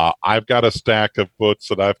I've got a stack of books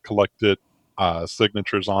that I've collected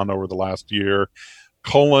signatures on over the last year.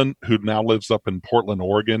 Colin, who now lives up in Portland,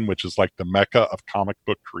 Oregon, which is like the mecca of comic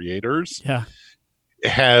book creators,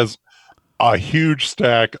 has a huge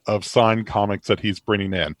stack of signed comics that he's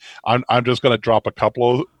bringing in. I'm just going to drop a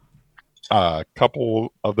couple of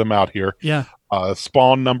them out here.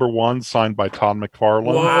 Spawn #1 signed by Todd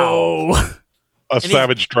McFarlane. Wow.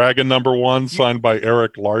 Savage Dragon #1 signed by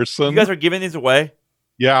Eric Larson. You guys are giving these away?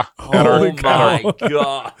 Yeah.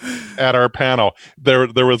 God. At our panel. There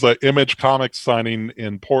was an Image Comics signing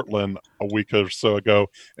in Portland a week or so ago,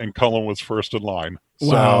 and Cullen was first in line.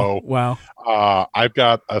 Wow. So I've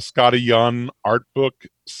got a Scotty Young art book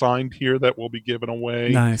signed here that will be given away.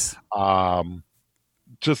 Nice.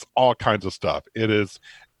 Just all kinds of stuff. It is.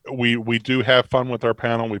 We do have fun with our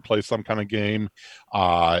panel. We play some kind of game.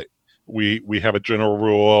 We have a general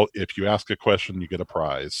rule. If you ask a question, you get a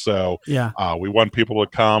prize. So we want people to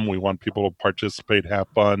come. We want people to participate, have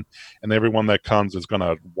fun. And everyone that comes is going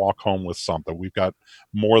to walk home with something. We've got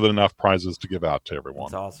more than enough prizes to give out to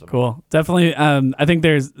everyone. That's awesome. Cool. Definitely. I think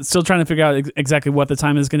they're still trying to figure out exactly what the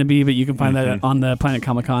time is going to be, but you can find that on the Planet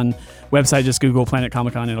Comic-Con website. Just Google Planet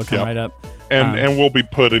Comic-Con. It'll come right up. And we'll be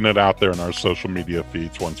putting it out there in our social media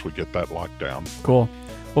feeds once we get that locked down. Cool.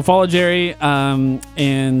 Well, follow Jerry,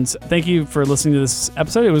 and thank you for listening to this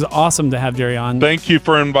episode. It was awesome to have Jerry on. Thank you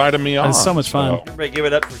for inviting me on. It was so much fun. Everybody give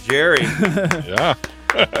it up for Jerry. Yeah.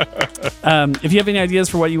 If you have any ideas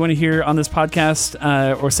for what you want to hear on this podcast,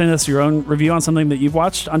 or send us your own review on something that you've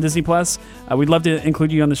watched on Disney Plus, we'd love to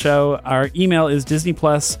include you on the show. Our email is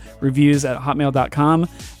disneyplusreviews@hotmail.com.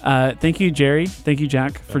 Thank you, Jerry. Thank you,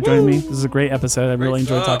 Jack, for joining me. This is a great episode. I really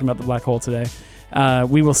enjoyed talking about the black hole today.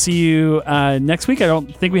 We will see you next week. I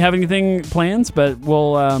don't think we have anything planned, but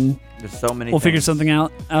we'll there's so many. We'll figure something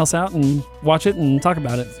else out and watch it and talk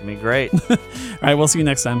about it. It's gonna be great. All right, we'll see you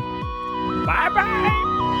next time. Bye.